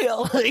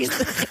Lyle.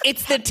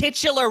 It's the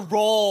titular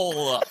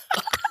role.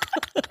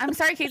 I'm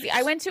sorry, Casey.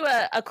 I went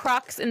to a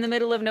Crocs in the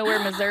middle of nowhere,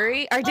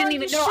 Missouri. I didn't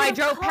even you know. I should've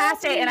drove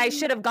past called it, and I me.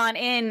 should have gone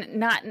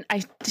in.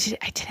 I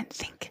didn't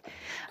think.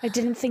 I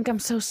didn't think. I'm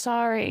so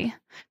sorry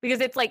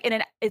because it's like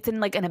it's in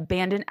like an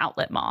abandoned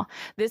outlet mall.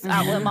 This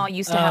outlet mall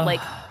used to have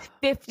like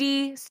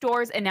 50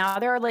 stores, and now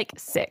there are like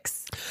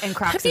 6, and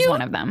Crocs Have is you-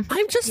 one of them.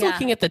 I'm just Yeah.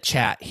 looking at the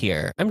chat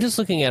here. I'm just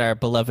looking at our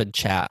beloved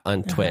chat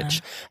on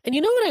Twitch. And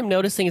you know what I'm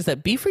noticing is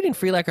that Beefreed and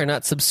Freelac are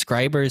not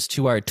subscribers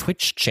to our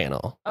Twitch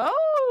channel.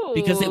 Oh,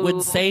 Because it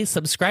would say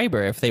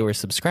subscriber if they were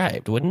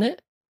subscribed, wouldn't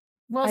it?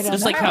 Well, I don't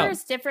Just like subscriber how-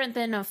 is different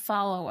than a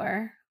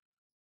follower.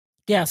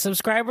 Yeah,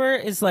 subscriber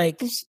is like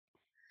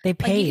they Like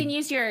paid you can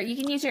use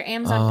your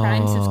Amazon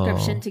Prime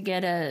subscription Oh. to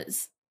get a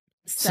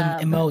some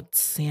sub.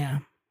 emotes. Yeah.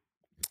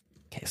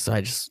 Okay, so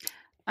I just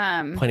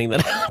Um, pointing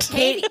that out.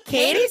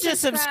 Katie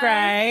just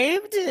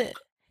subscribed.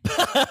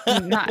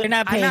 not, They're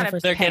not I'm paying not for.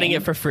 They're getting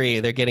it for free.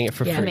 They're getting it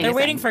for Yeah, free. they're Amazing.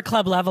 waiting for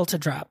club level to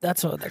drop.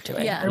 That's what they're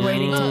doing. Yeah. They're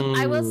waiting. Well,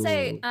 I will Ooh.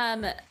 say,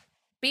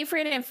 Be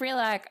Free and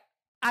Freelac,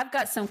 I've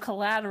got some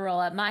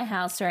collateral at my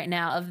house right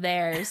now of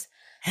theirs.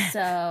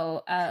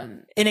 So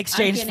In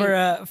exchange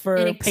I'm for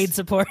getting- paid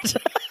support.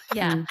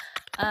 yeah.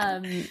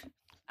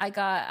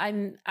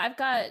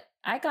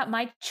 I got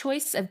my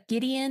choice of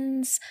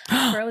Gideon's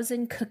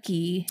frozen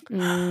cookie.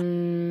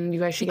 you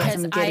guys should get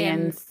Because some I am-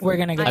 Gideons. We're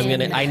gonna get. I I'm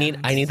gonna.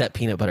 am- I need that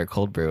peanut butter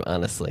cold brew.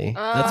 Honestly,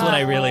 that's what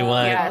I really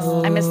want. Yes,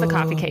 I miss the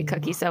coffee cake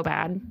cookie so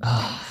bad.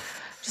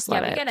 Just Yeah,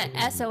 love we it. got an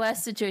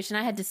SOS situation.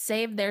 I had to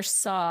save their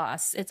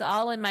sauce. It's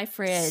all in my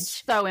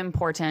fridge. So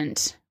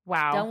important.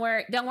 Wow. Don't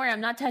worry.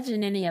 I'm not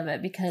touching any of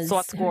it because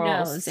Slut who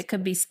squirrels. knows? It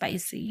could be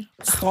spicy.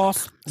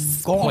 Sauce.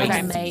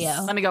 Okay.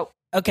 Mayo. Let me go.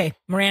 Okay,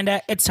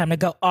 Miranda, it's time to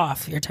go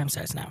off. Your time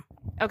starts now.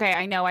 Okay,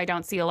 I know I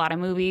don't see a lot of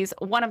movies.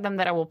 One of them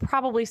that I will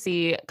probably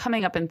see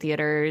coming up in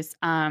theaters.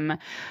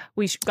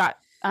 We got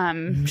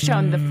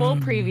shown the full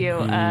preview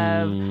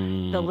of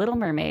The Little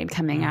Mermaid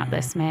coming out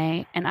this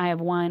May, and I have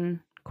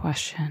one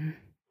question: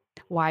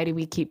 why do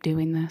we keep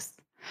doing this?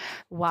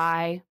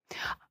 Why?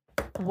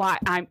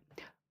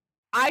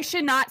 I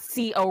should not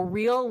see a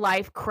real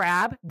life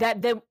crab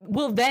that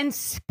will then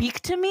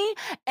speak to me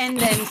and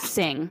then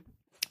sing.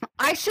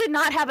 I should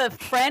not have a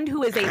friend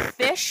who is a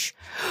fish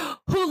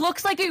who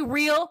looks like a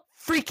real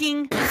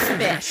freaking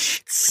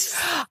fish.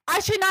 I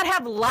should not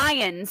have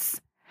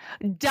lions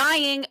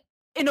dying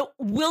in a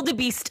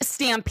wildebeest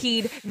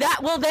stampede that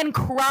will then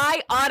cry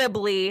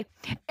audibly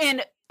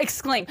and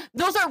exclaim.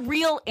 Those are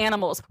real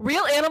animals.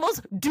 Real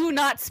animals do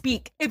not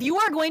speak. If you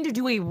are going to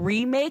do a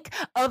remake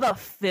of a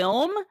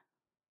film,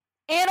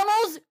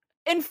 animals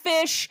and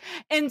fish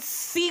and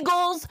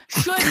seagulls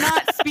should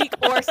not speak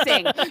or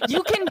sing.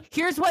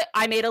 Here's what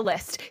I made a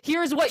list.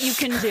 Here's what you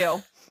can do.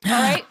 All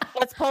right,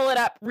 let's pull it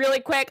up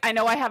really quick. I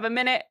know I have a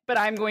minute, but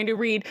I'm going to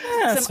read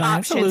some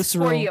options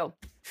for you.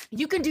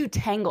 You can do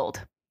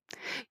Tangled.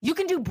 You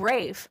can do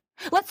Brave.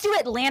 Let's do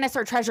Atlantis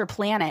or Treasure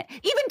Planet.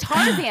 Even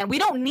Tarzan. We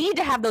don't need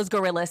to have those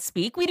gorillas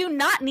speak. We do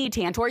not need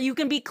Tantor. You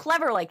can be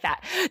clever like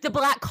that. The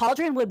Black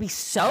Cauldron would be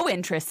so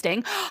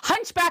interesting.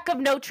 Hunchback of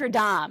Notre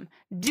Dame.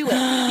 Do it.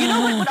 You know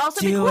what would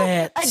also be cool?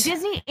 A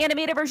Disney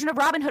animated version of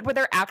Robin Hood where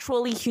they're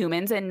actually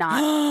humans and not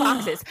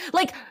foxes.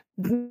 Like,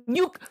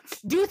 you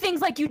do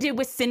things like you did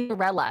with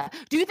Cinderella.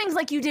 Do things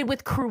like you did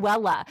with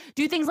Cruella.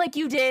 Do things like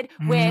you did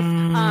with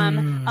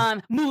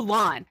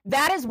Mulan.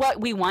 That is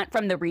what we want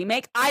from the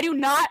remake. I do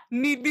not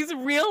need these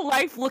real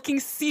life looking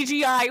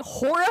CGI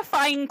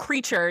horrifying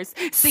creatures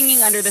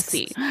singing under the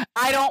sea.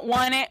 I don't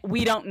want it.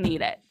 We don't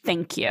need it.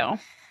 Thank you.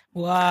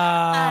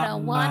 Wow. I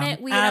don't want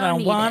it. We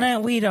don't want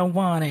it. We don't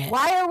want it.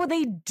 Why are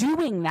they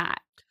doing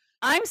that?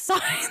 I'm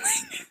sorry.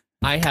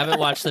 I haven't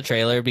watched the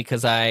trailer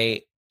because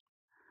I'm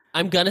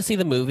gonna see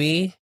the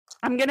movie.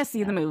 I'm gonna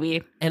see the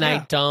movie, and I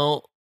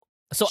don't.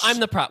 So I'm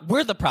the problem.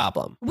 We're the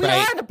problem. We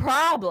are the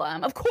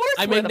problem. Of course,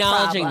 I'm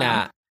acknowledging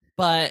that,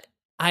 but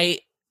I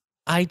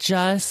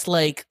just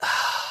like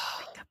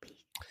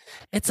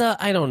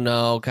I don't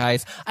know,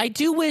 guys. I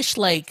do wish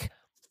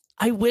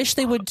I wish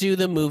they would do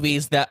the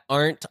movies that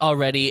aren't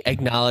already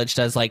acknowledged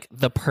as like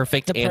the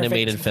perfect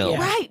animated film.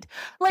 Yeah. Right.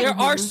 Like, there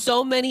are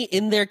so many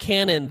in their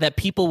canon that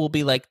people will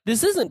be like,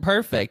 this isn't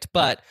perfect,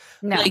 but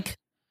like,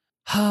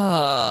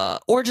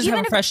 or just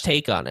have a fresh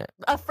take on it.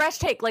 A fresh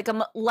take, like a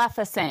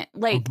Maleficent.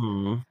 Like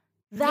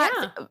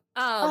that. Yeah.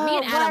 Oh, me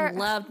and Adam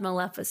loved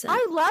Maleficent.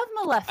 I love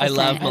Maleficent. I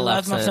love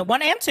Maleficent.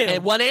 1 and 2.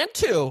 And 1 and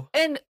 2.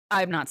 And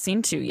I've not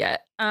seen 2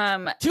 yet.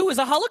 2 is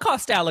a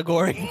Holocaust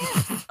allegory.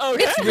 Oh,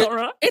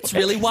 it's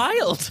really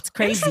wild. It's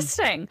crazy.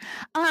 Interesting.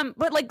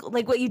 But like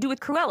what you do with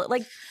Cruella,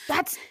 like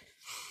that's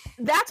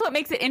what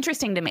makes it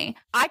interesting to me.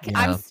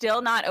 I'm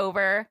still not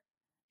over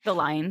The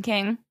Lion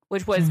King,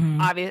 which was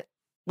obvious.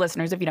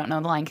 Listeners, if you don't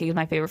know, The Lion King is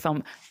my favorite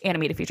film.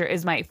 Animated feature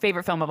is my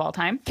favorite film of all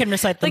time. Can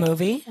recite the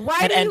movie.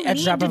 Why did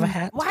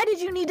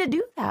you need to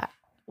do that?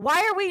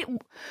 Why are we? And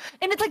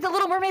it's like The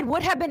Little Mermaid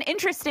would have been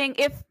interesting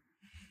if,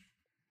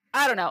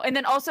 I don't know. And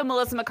then also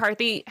Melissa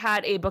McCarthy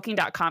had a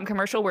Booking.com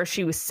commercial where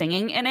she was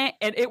singing in it,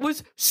 and it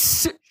was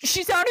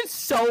she sounded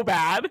so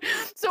bad.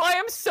 So I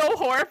am so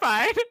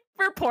horrified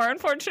for poor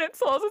unfortunate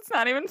souls. It's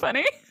not even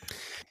funny.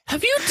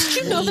 Did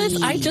you know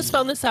this? I just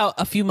found this out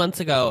a few months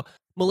ago.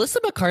 Melissa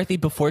McCarthy,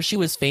 before she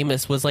was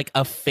famous, was like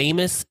a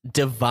famous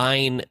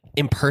divine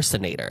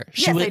impersonator.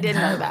 I didn't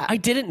know that. I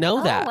didn't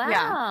know that. Wow.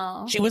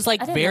 Yeah. She was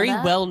like very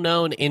well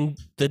known in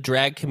the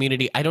drag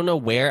community. I don't know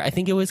where. I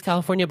think it was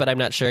California, but I'm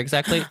not sure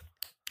exactly.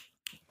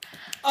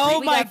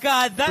 Oh my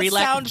God, that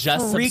sound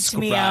just freaked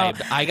me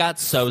out. I got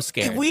so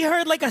scared. We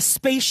heard like a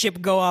spaceship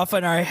go off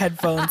in our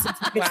headphones. It's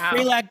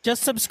Freelac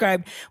just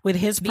subscribed with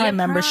his Prime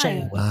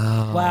membership.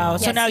 Wow.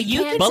 So yes, now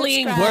you can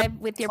bullying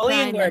subscribe with your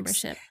Prime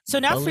membership. So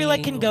now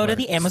Freelac can go to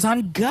the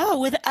Amazon Go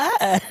with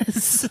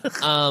us. So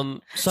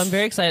I'm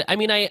very excited. I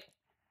mean,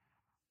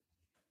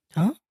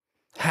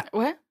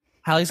 What?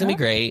 Hallie's gonna be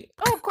great.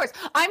 Oh, of course.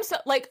 I'm so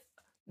like.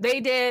 They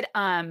did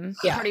Part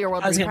of Your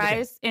World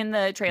Reprise in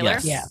the trailer.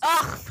 Yes. Yeah.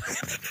 Oh.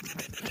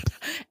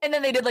 And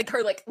then they did like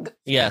her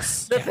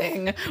the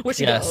thing where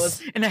she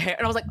goes in the hair.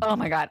 And I was like, oh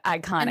my God,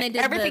 iconic. And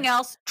everything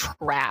else,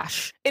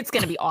 trash. It's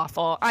going to be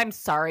awful. I'm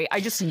sorry.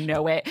 I just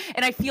know it.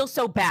 And I feel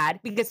so bad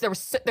because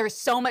there's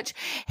so much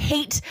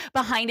hate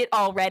behind it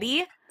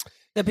already.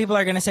 That people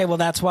are going to say, well,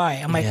 that's why.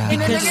 I'm like,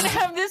 and then they're going to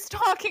have this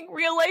talking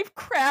real life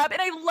crap.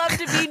 And I love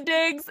to be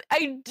Diggs.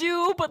 I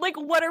do. But like,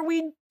 what are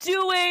we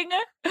doing?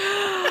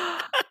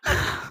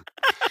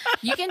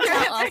 You can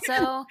tell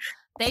also,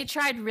 they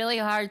tried really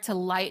hard to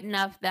lighten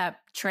up that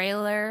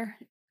trailer.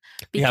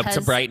 You have to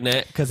brighten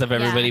it because of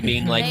everybody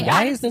being like,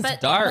 why is this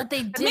dark? But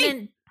they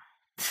didn't.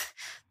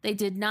 They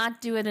did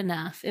not do it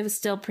enough. It was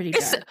still pretty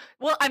good.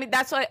 Well, I mean,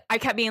 that's what I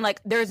kept being like,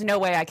 there's no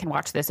way I can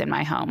watch this in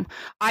my home.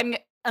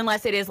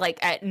 Unless it is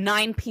like at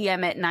 9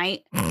 p.m. at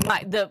night,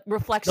 the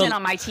reflection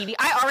on my TV.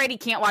 I already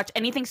can't watch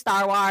anything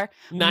Star Wars.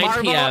 9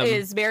 Marvel p.m.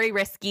 is very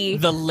risky.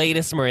 The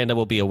latest Miranda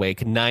will be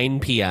awake,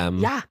 9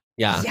 p.m.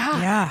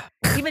 Yeah.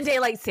 Even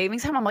daylight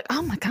savings time, I'm like,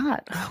 oh my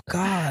God. Oh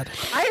God.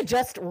 I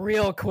adjust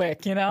real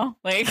quick,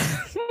 like.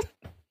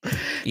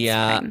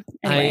 Yeah,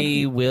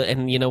 anyway. I will.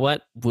 And you know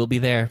what? We'll be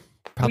there.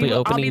 Probably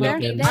opening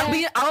weekend.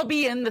 I'll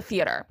be in the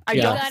theater. I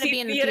Yeah. don't Gotta see be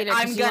in the theater. theater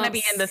 'cause I'm you gonna won't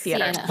be in the see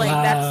theater. enough. Like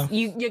Wow. that's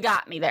you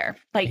got me there.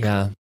 Like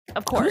Yeah.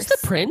 of course. Who's the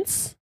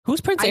prince?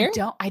 Who's Prince Aaron?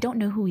 I don't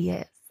know who he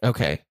is.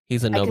 Okay,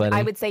 he's a nobody.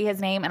 I would say his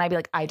name and I'd be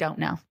like, I don't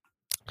know.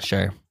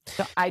 Sure.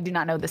 So I do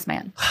not know this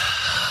man.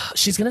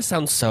 She's gonna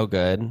sound so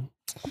good.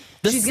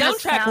 The She's gonna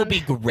soundtrack will sound- be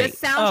great.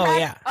 The soundtrack. Oh,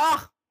 yeah.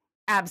 Oh,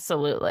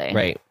 absolutely.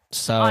 Right.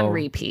 So On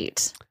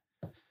repeat.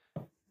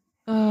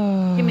 Give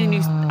me a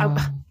new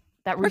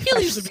that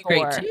Hercules would be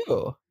great score.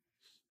 too.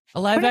 A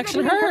live What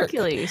action about Herc.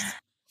 Hercules.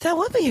 That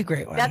would be a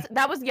great one.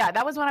 That was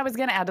one I was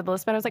gonna add to the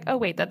list, but I was like, oh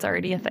wait, that's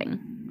already a thing.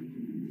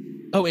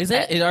 Oh, is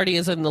it? It already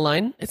is in the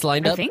line. It's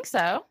lined I up. think so.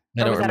 I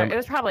Or don't was remember. it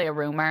was probably a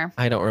rumor.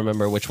 I don't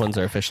remember which ones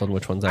are official and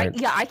which ones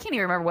aren't. I can't even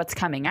remember what's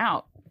coming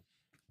out.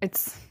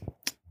 It's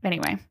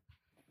anyway.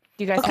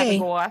 Do you guys have Okay. to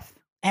go off?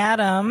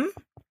 Adam,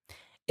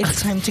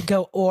 it's time to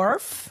go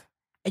orf,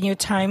 and your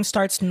time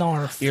starts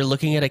north. You're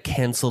looking at a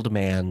canceled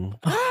man.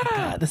 Oh,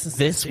 God, this is so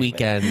This stupid.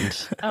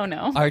 weekend, Oh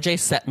no. RJ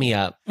set me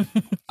up.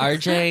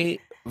 RJ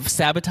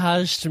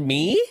sabotaged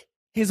me,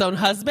 his own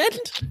husband,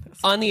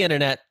 on the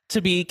internet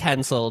to be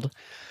canceled.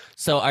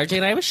 So RJ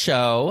and I have a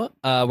show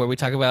where we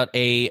talk about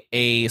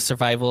a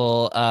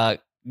survival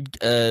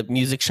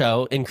music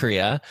show in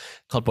Korea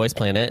called Boys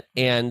Planet,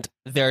 and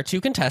there are two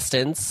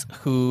contestants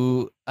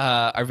who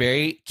are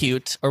very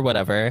cute or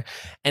whatever,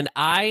 and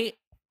I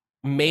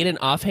made an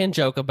offhand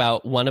joke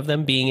about one of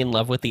them being in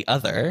love with the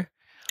other.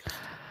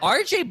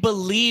 RJ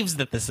believes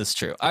that this is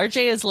true.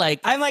 RJ is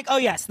like, I'm like, oh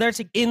yes, they're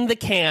together. in the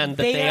can that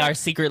they are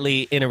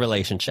secretly in a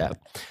relationship.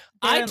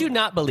 I do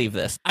not believe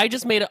this. I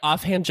just made an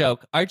offhand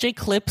joke. RJ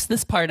clips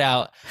this part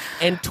out,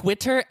 and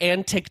Twitter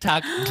and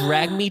TikTok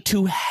drag me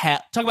to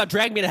hell. Talk about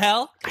drag me to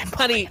hell,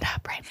 honey.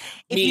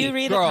 If you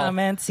read the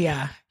comments,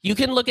 yeah. You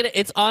can look at it.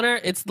 It's on our.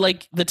 It's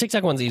like the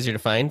TikTok one's easier to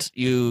find.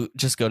 You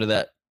just go to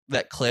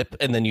that clip,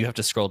 and then you have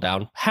to scroll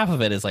down. Half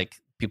of it is like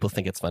people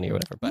think it's funny or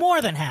whatever. But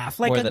More than half,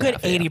 like more a than good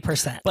half, yeah.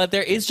 80%. But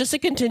there is just a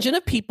contingent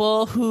of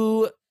people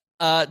who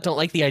don't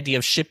like the idea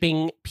of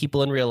shipping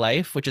people in real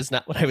life, which is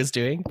not what I was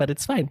doing, but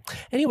it's fine.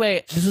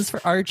 Anyway, this is for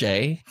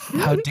RJ.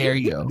 How dare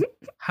you?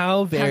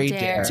 How very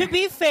dare. To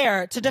be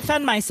fair, to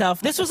defend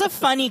myself, this was a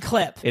funny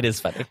clip. It is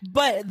funny.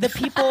 But the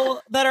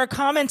people that are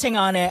commenting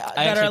on it I that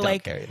actually are don't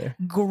like, care either.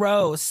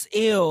 gross,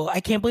 ew, I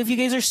can't believe you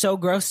guys are so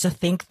gross to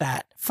think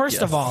that. First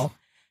of Yes. all,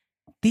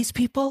 these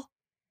people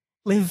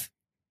live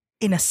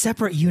in a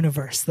separate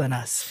universe than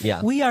us.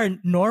 Yeah. We are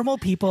normal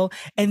people,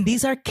 and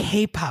these are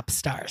K-pop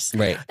stars.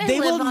 Right. They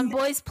live will- on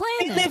Boys They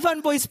Planet. live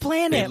on Boys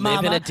Planet, They live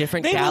Mama. in a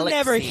different They will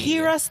never galaxy.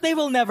 hear us. They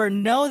will never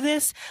know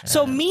this.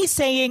 So me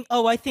saying,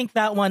 oh, I think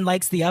that one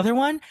likes the other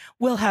one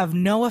will have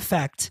no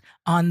effect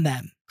on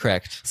them.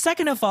 Correct.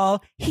 Second of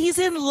all, he's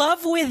in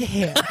love with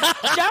him.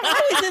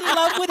 Jacko is in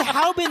love with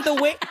Haubin the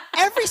way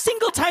every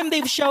single time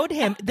they've showed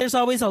him, there's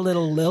always a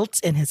little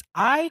lilt in his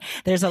eye.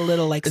 There's a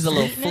little like There's a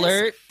little sweetness.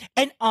 flirt.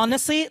 And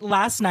honestly,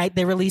 last night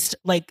they released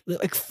like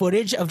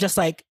footage of just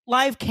like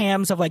live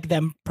cams of like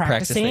them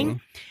practicing.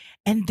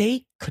 And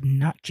they could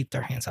not keep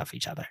their hands off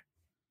each other.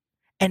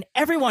 And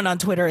everyone on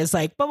Twitter is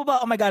like, blah, blah, blah.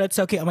 Oh my God, it's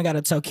so cute. Oh my God,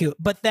 it's so cute.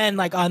 But then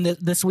like on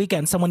this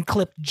weekend, someone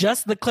clipped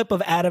just the clip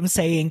of Adam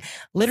saying,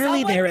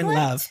 literally, Someone they're in clipped?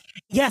 love.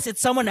 Yes, it's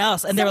someone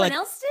else. And they were Someone like,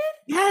 else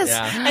did? yes.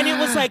 Yeah. And it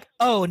was like,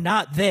 oh,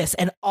 not this.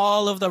 And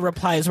all of the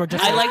replies were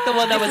just I like the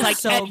one that this was is like,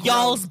 so at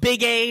y'all's gross.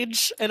 big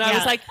age. And I Yeah.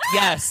 was like,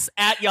 yes,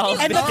 at y'all's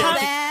And big the age.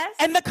 com-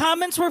 And the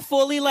comments were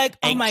fully like,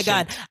 oh my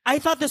God, Ancient. I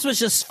thought this was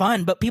just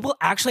fun. But people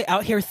actually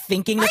out here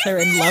thinking that they're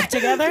in love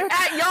together.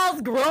 At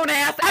y'all's grown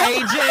ass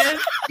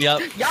ages.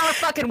 Yep. Y'all are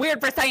fucking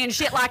weird for saying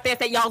shit like this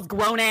at y'all's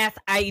grown ass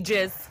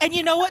ages. And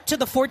you know what? To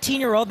the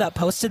 14-year-old that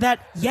posted that,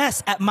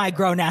 yes, at my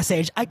grown ass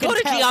age, I can Go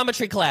to tell.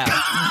 geometry class.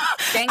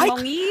 Dang I-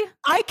 mongi.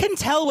 I can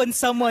tell when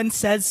someone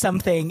says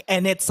something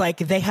and it's like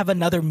they have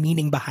another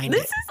meaning behind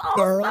This it. is all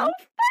Girl, so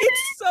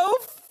it's so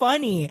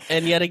funny.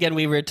 And yet again,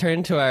 we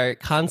return to our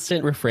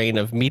constant refrain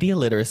of media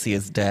literacy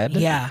is dead.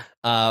 Yeah.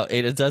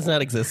 It does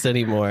not exist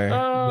anymore.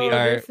 Oh,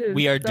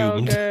 we are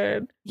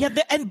doomed. Yeah,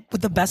 and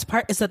the best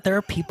part is that there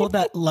are people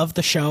that love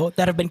the show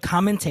that have been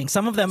commenting.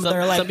 Some of them,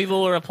 they're like, some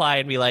people will reply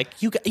and be like,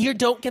 "You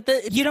don't get the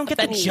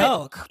offending."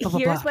 joke." Blah, blah,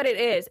 Here's blah. what it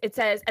is. It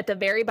says at the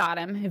very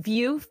bottom,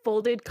 view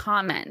folded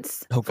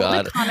comments. Oh, God.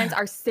 Folded comments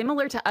are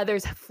similar to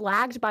others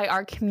flagged by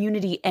our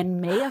community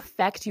and may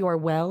affect your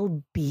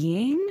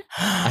well-being.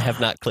 I have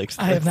not clicked.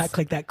 I have not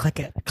clicked that. Click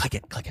it. Click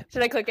it. Click it.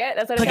 Should I click it?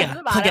 That's what Click it it. says at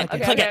the bottom.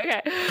 Click it. Okay, Click okay,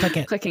 it. okay. Click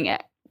it. Clicking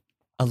it.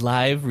 A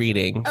live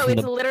reading. Oh, from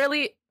it's the-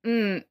 literally.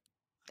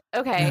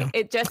 Okay, No.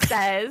 it just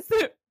says.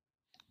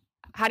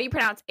 How do you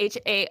pronounce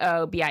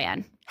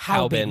Haobin?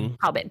 Haubin.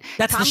 Haobin.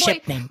 That's the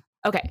ship name.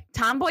 Okay.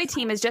 Tomboy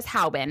team is just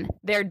Haobin,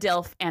 their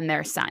DILF, and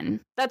their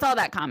son. That's all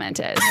that comment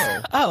is.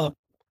 Oh,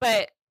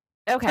 But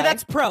okay. but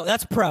that's pro.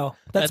 That's pro.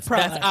 That's pro.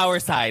 That's our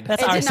side.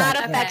 That's it our did not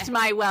side. affect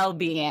my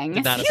well-being.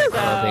 Did not affect my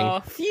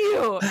well-being.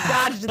 Phew.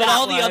 Dodged But that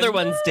all the one. other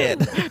ones did.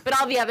 But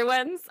all the other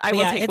ones, I will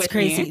Yeah, take it's with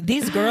crazy. me.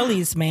 These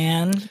girlies,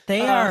 man,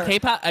 they are.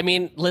 K-pop. I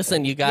mean,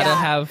 listen, you gotta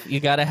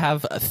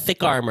have a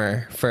thick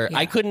armor for. Yeah.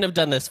 I couldn't have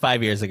done this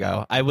 5 years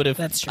ago. I would have.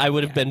 That's true, I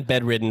would have yeah. been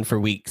bedridden for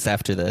weeks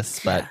after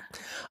this. But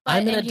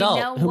I'm an and you adult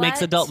know who makes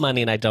what? adult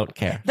money, and I don't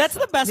care. That's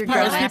the best Your part.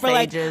 Is grown-ass people are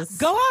like, ages.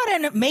 go out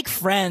and make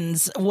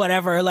friends,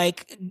 whatever.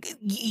 Like,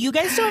 you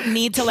guys don't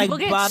need to like People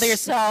get bother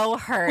yourself so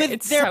hurt. with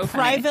It's their so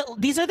funny. private.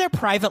 These are their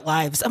private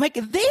lives. I'm like,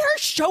 they are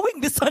showing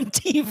this on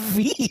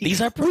TV.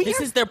 This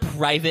is their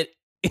private,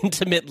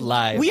 intimate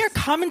lives. We are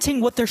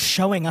commenting what they're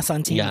showing us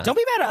on TV. Yeah. Don't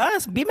be mad at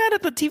us. Be mad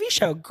at the TV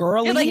show,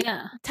 girl. You're like,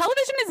 Yeah.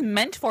 television is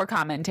meant for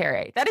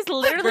commentary. That is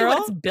literally girl. what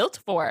it's built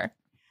for.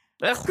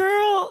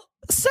 Girl,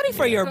 study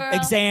for your Girl.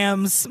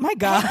 exams. My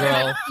God.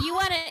 Girl.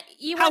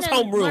 You How's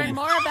want to homeroom? learn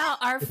more about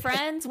our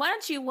friends? Why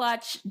don't you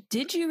watch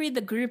Did You Read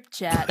the Group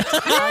Chat?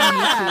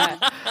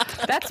 Yeah.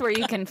 That's where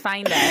you can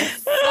find us.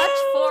 Such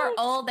for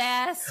old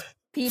ass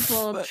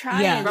people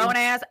trying. Yeah. Grown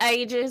ass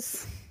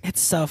ages.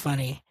 It's so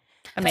funny.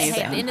 But hey,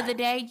 Amazing. at the end of the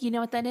day, you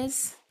know what that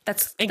is?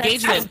 That's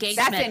Engagement. That's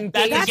That's engagement.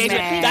 That's engagement.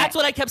 engagement. That's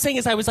what I kept saying.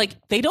 Is I was like,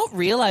 they don't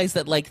realize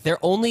that like they're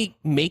only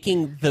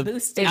making the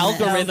Boosting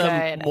algorithm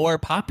so good. more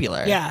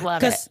popular. Yeah.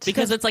 Love 'cause- it.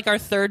 Because it's like our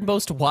third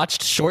most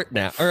watched short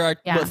now, or our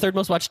Yeah. third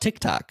most watched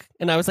TikTok.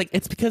 And I was like,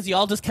 it's because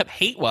y'all just kept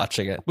hate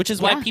watching it, which is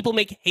why Yeah. people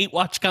make hate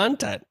watch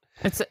content.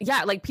 It's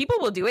like people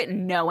will do it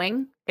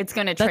knowing it's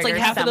going to That's trigger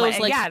like half of someone.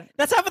 those, like, yeah,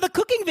 That's half of the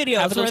cooking videos.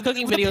 Half of those where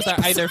cooking the videos are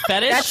peeps- either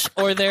fetish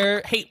or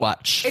they're hate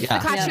watch. it's Yeah.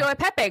 the Cacio e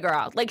Pepe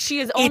girl. Like she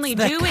is only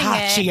it's the doing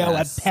Cacio it.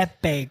 Yes. e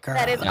Pepe girl.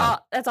 That is Yeah.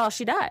 all. That's all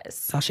she does.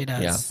 That's all she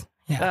does.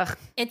 Yeah. Ugh.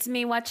 It's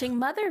me watching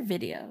mother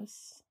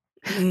videos.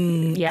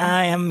 Yeah.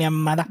 I am your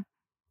mother.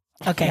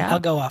 Okay, Yeah. I'll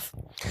go off.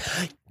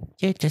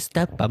 You're just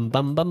a bum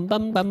bum bum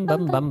bum bum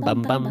bum bum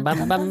bum bum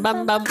bum bum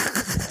bum bum.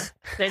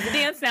 There's a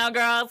dance now,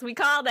 girls. We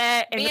called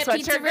it. And Me the and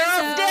Pizza Sweatshirt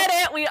Girls Rizzo. did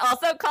it. We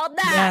also called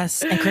that.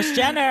 Yes, and Kris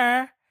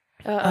Jenner.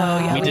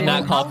 Yeah, We did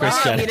not call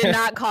Kris Jenner. We did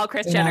not call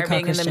Kris Did not Jenner call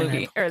being Kris in the Jenner.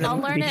 movie. Or the I'll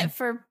learn movie. it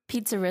for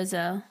Pizza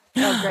Rizzo.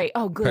 Oh, great.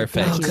 Oh, good.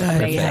 Perfect. Thank you. Oh, good,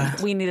 Amazing.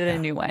 yeah. We needed a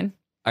new one.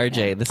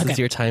 RJ, this Okay. is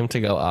your time to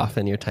go off,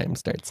 and your time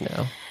starts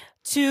now.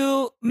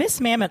 To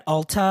Miss Ma'am at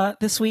Ulta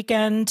this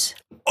weekend.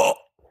 Oh,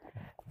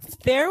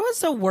 there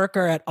was a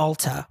worker at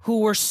Ulta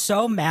who were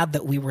so mad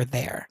that we were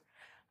there.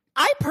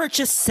 I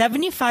purchased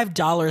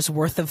 $75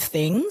 worth of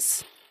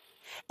things,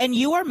 and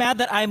you are mad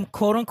that I'm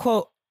quote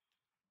unquote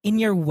in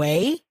your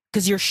way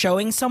because you're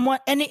showing someone.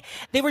 And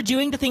they were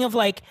doing the thing of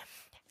like,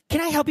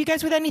 can I help you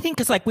guys with anything?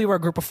 Because like we were a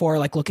group of four,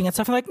 like looking at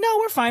stuff. I'm like, no,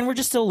 we're fine. We're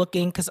just still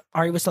looking because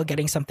Ari was still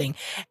getting something,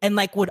 and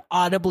like would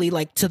audibly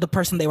like to the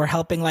person they were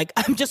helping, like,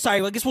 I'm just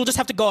sorry. I guess we'll just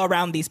have to go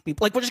around these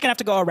people. Like we're just gonna have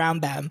to go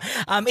around them.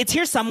 It's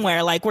here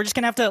somewhere. Like we're just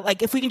gonna have to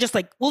like if we can just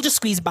like we'll just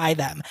squeeze by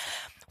them.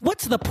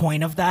 What's the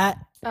point of that?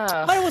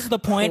 Ugh, What was the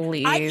point?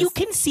 please. You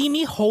can see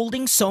me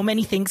holding so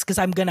many things because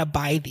I'm gonna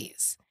buy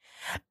these.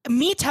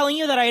 Me telling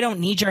you that I don't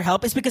need your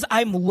help is because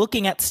I'm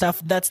looking at stuff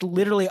that's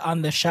literally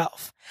on the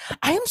shelf.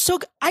 I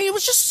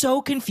was just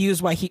so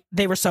confused why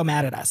they were so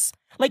mad at us.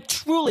 Like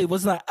truly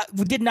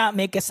did not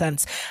make a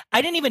sense.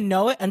 I didn't even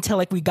know it until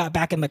like we got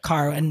back in the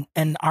car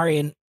and Ari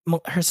and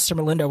her sister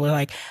Melinda were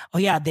like, oh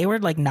yeah, they were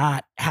like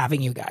not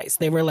having you guys.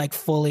 They were like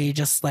fully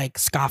just like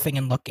scoffing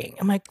and looking.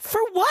 I'm like,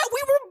 for what? We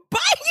were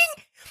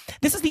buying.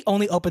 This is the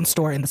only open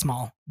store in this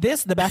mall.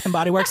 This, the Bath and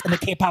Body Works, and the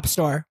K-pop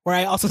store, where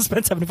I also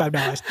spent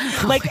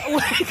 $75. Like,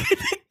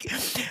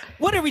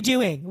 what are we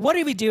doing? What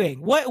are we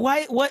doing? What?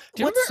 Why? What?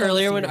 Do you remember what's so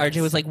earlier when serious?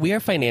 RJ was like, "We are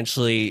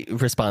financially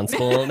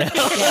responsible now"?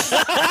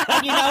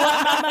 And you know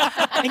what,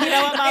 Mama? And you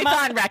know what, It's Mama?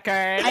 on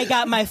record. I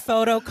got my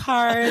photo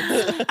cards.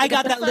 I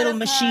got that little photo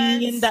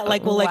machine cards. that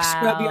like will like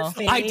scrub your Wow.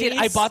 face. I did.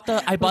 I bought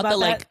the bought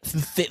like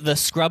the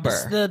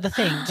scrubber. the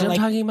thing. You know what I'm Like,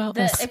 talking about?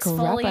 The scrubber.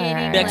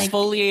 exfoliating, The like,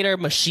 exfoliator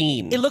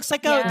machine. it looks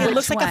like Yeah. it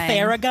looks Which like one? a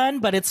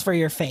Theragun, but it's for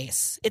your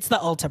face. It's the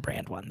Ulta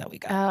brand one that we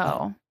got.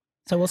 Oh,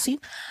 So we'll see.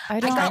 I I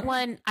don't. got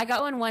one. I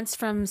got one once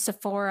from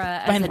Sephora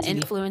as Behind an the TV.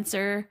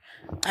 influencer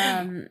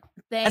thing.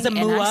 As a and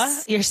I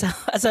MUA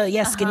yourself, as a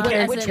skincare.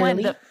 as Which a- one?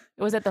 girly.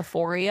 Was it the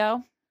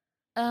Foreo?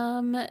 The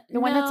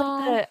one that's no.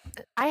 like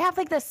the. I have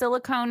like the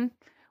silicone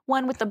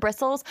one with the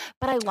bristles,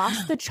 but I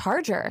lost the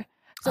charger.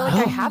 So like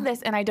I have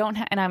this, and I don't,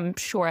 and I'm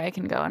sure I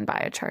can go and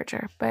buy a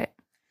charger, but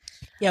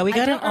Yeah, we I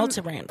got an don't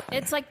Ulta brand.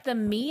 It's like the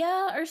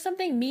Mia or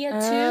something. Mia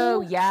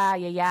oh 2. yeah.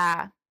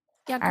 Yeah,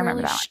 I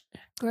remember girly that sh-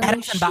 girly,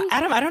 Adam, she-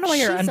 Adam, I don't know why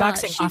you're she's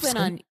unboxing She off went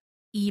screen. on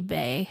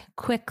eBay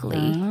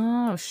quickly.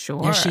 Oh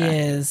sure. There she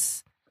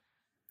is.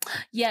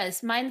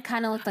 Yes, mine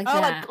kind of looked like Oh,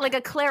 that. like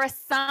a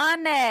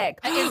Clarisonic.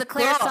 It's a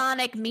Girl,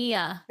 Clarisonic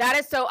Mia. That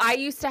is so. I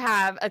used to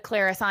have a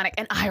Clarisonic,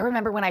 and I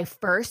remember when I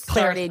first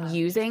started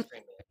using.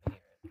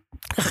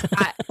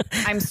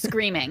 I'm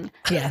screaming.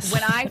 Yes.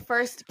 When I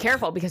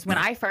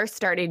first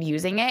started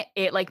using it,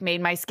 it like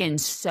made my skin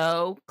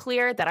so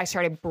clear that I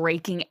started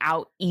breaking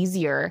out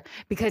easier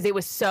because it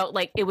was so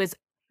like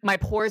my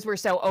pores were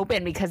so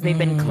open because they've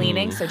been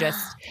cleaning. So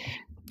just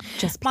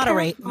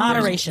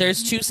moderation.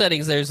 There's two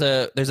settings. There's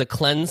a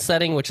cleanse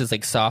setting, which is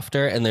like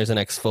softer, and there's an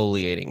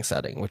exfoliating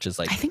setting, which is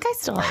like I think I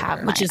still have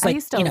mine. Which is I like,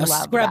 used to love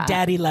scrub that.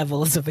 daddy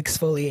levels of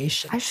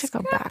exfoliation. I should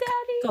go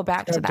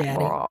back to Scrub that daddy.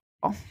 girl.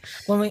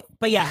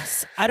 But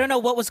yes, I don't know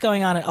what was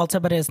going on at Ulta,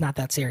 but it is not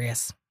that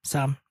serious.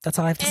 So that's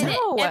all I have to And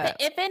say.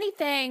 if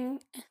anything,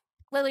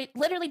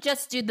 literally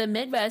just do the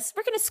Midwest.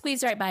 We're going to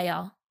squeeze right by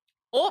y'all.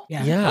 Oh,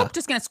 Yeah. Oh,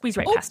 just gonna squeeze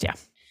right past you.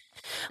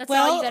 That's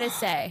all you got to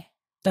say.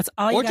 That's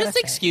all you or gotta just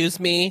say. excuse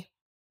me.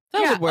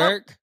 That Yeah, would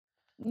work.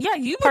 Yeah,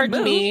 you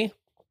Pardon me.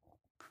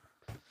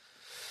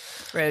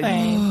 Right.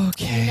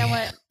 Okay. You know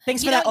what?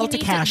 Thanks You for that know, you Ulta need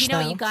to- cash, You know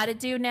though. what you got to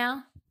do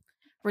now?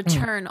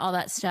 Return all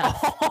that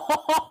stuff.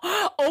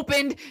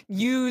 Opened,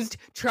 used,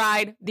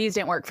 tried. These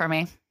didn't work for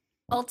me.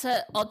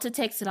 Ulta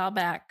takes it all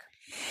back.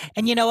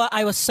 And you know what?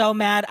 I was so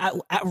mad.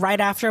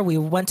 Right after we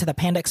went to the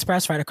Panda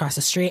Express right across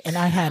the street, and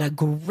I had a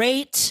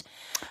great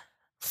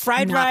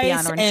fried Not rice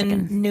Beyond Orange and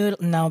Chicken. noodle.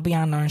 No,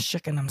 Beyond Orange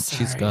Chicken. I'm sorry.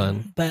 She's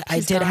gone. But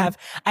She's I gone.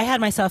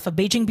 had myself a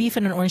Beijing beef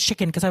and an orange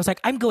chicken because I was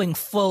like, I'm going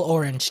full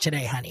orange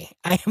today, honey.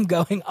 I am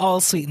going all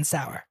sweet and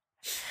sour.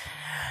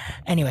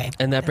 Anyway.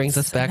 And that brings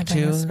us back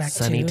to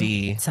Sunny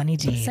D. Sunny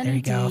D. There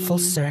you go. Full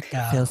circle.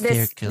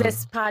 This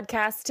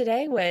podcast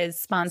today was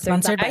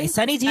sponsored by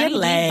Sunny D and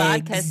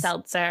Vodka Legs.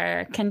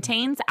 Seltzer.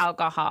 Contains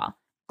alcohol,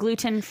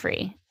 gluten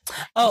free.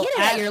 Oh, Get it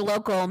at your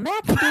local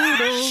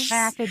Macadoodles.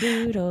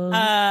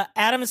 Macadoodle.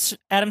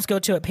 Adam's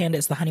go-to at Panda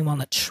is the honey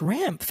walnut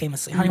shrimp,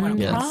 famously honey walnut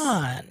Yes.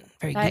 prawn.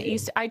 Very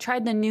good. I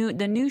tried the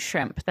new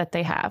shrimp that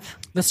they have.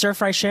 The stir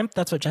fry shrimp.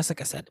 That's what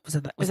Jessica said.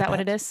 Was that what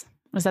it is?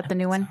 Was that the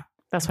new one?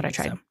 That's what I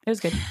tried. so. It was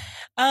good.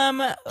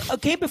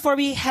 Okay, before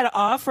we head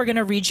off, we're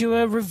gonna read you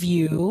a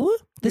review.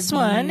 This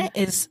one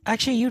is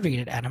actually you read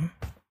it, Adam.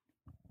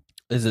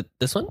 Is it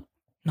this one?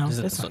 No, Is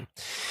it this one.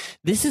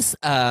 This is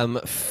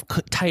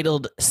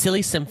titled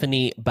 "Silly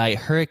Symphony" by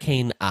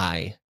Hurricane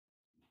I.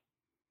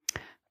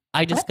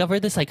 I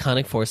discovered this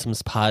iconic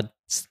foursomes pod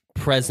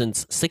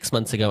presence 6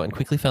 months ago and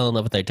quickly fell in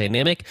love with their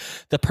dynamic,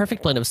 the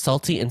perfect blend of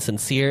salty and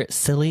sincere,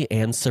 silly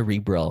and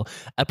cerebral.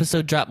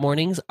 Episode drop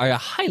mornings are a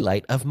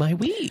highlight of my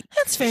week.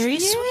 That's very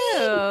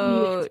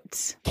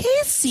sweet.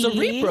 Casey.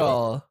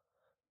 Cerebral.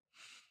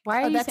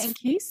 Why are you that's- saying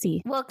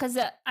Casey? Well, because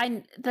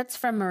that's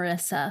from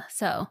Marissa.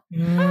 So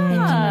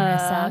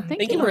Mm. Thank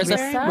Thank you,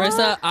 Marissa.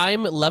 Marissa,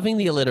 I'm loving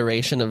the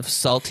alliteration of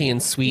salty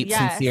and sweet,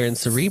 Yes. sincere and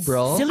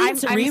cerebral. Silly and I'm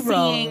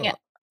cerebral. seeing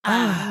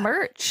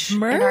merch.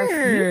 Merch. In our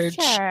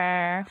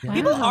future.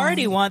 People Wow.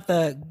 already want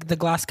the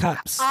glass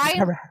cups.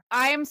 I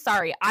am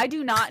sorry. I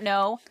do not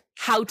know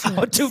how to,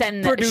 How to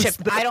send the produce ship.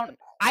 them.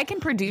 I can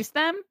produce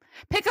them.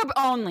 Pickup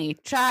only.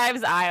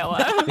 Chives,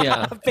 Iowa.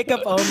 Yeah.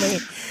 Pickup only.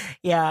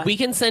 Yeah. We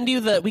can send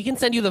you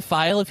the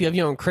file if you have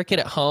your own Cricut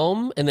at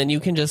home, and then you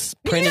can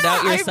just print it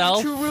out yourself.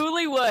 I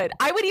truly would.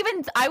 I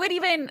would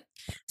even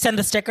Send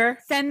the sticker.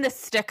 send the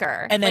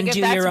sticker. And then like, do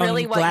if that's your own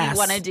really what glass. you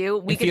want to do,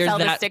 we If could you're sell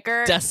the that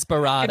sticker.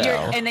 Desperado.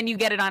 And then you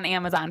get it on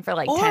Amazon for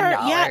like Or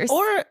 $10.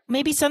 or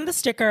maybe send the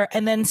sticker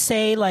and then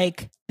say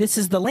like this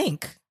is the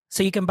link.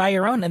 So you can buy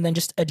your own and then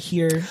just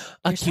adhere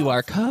a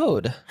QR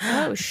code.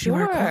 Oh,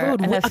 sure. QR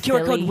code. An A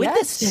QR code with the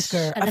affiliate.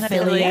 sticker. An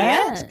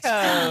Affiliate. affiliate.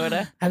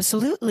 code.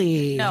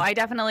 Absolutely. No, I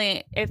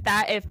definitely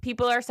if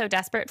people are so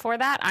desperate for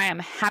that, I am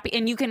happy.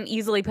 And you can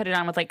easily put it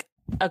on with like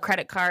a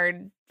credit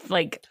card,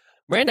 like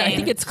Miranda, I thing.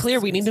 think it's clear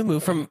we need to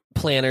move from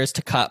planners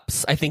to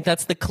cups. I think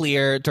that's the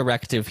clear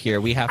directive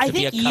here. We have to I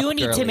be a think cup you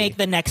need to girly. make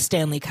the next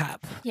Stanley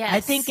Cup. Yes.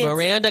 I think it's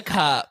Miranda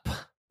cup.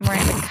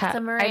 Miranda cup.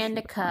 the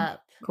Miranda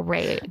cup.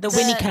 Great. the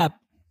Winnie Cup.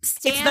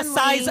 Stanley, the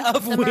size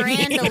of the Winnie.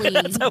 Miranda Lee.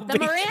 That's how The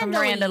big- Miranda,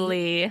 Miranda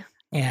Lee. Lee.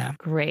 Yeah.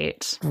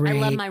 Great. Great. I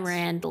love my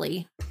Miranda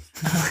Lee.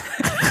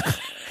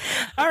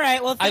 All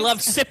right. Well, I thanks.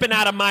 love sipping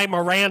out of my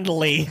Miranda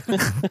Lee. Cup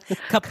the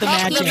Cup the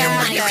magic.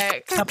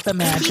 magic. Cup the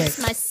magic. Keeps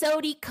my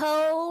sody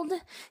cold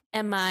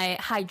and my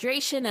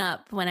hydration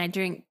up when I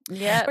drink.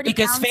 Yep. 40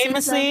 Because ounces of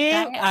famously,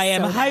 diet I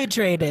am soda.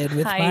 hydrated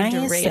with my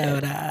Hydrated.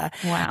 soda.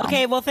 Wow.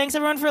 Okay, well, thanks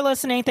everyone for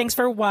listening. Thanks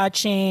for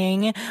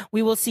watching.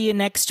 We will see you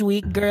next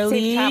week,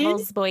 girlies. Safe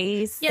travels,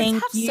 boys. Yes, Thank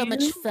have so you.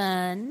 much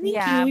fun.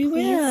 Yeah, we please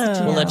will.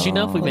 do. We'll let you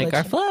know if we We'll make let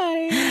our you-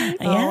 flight.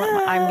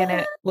 Yeah. I'm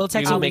gonna. We'll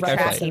text We you will make our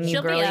right flight. after.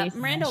 She'll be girlies. up.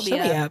 Miranda will be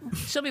She'll be up. up.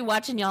 She'll be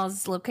watching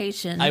y'all's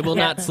location. I will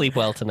not sleep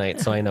well tonight,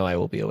 so I know I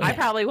will be awake. I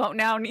probably won't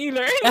now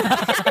either.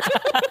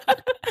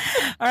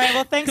 All right,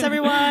 well, thanks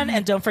everyone.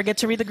 And don't forget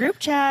to read the group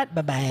chat.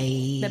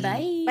 Bye-bye.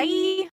 Bye-bye. Bye.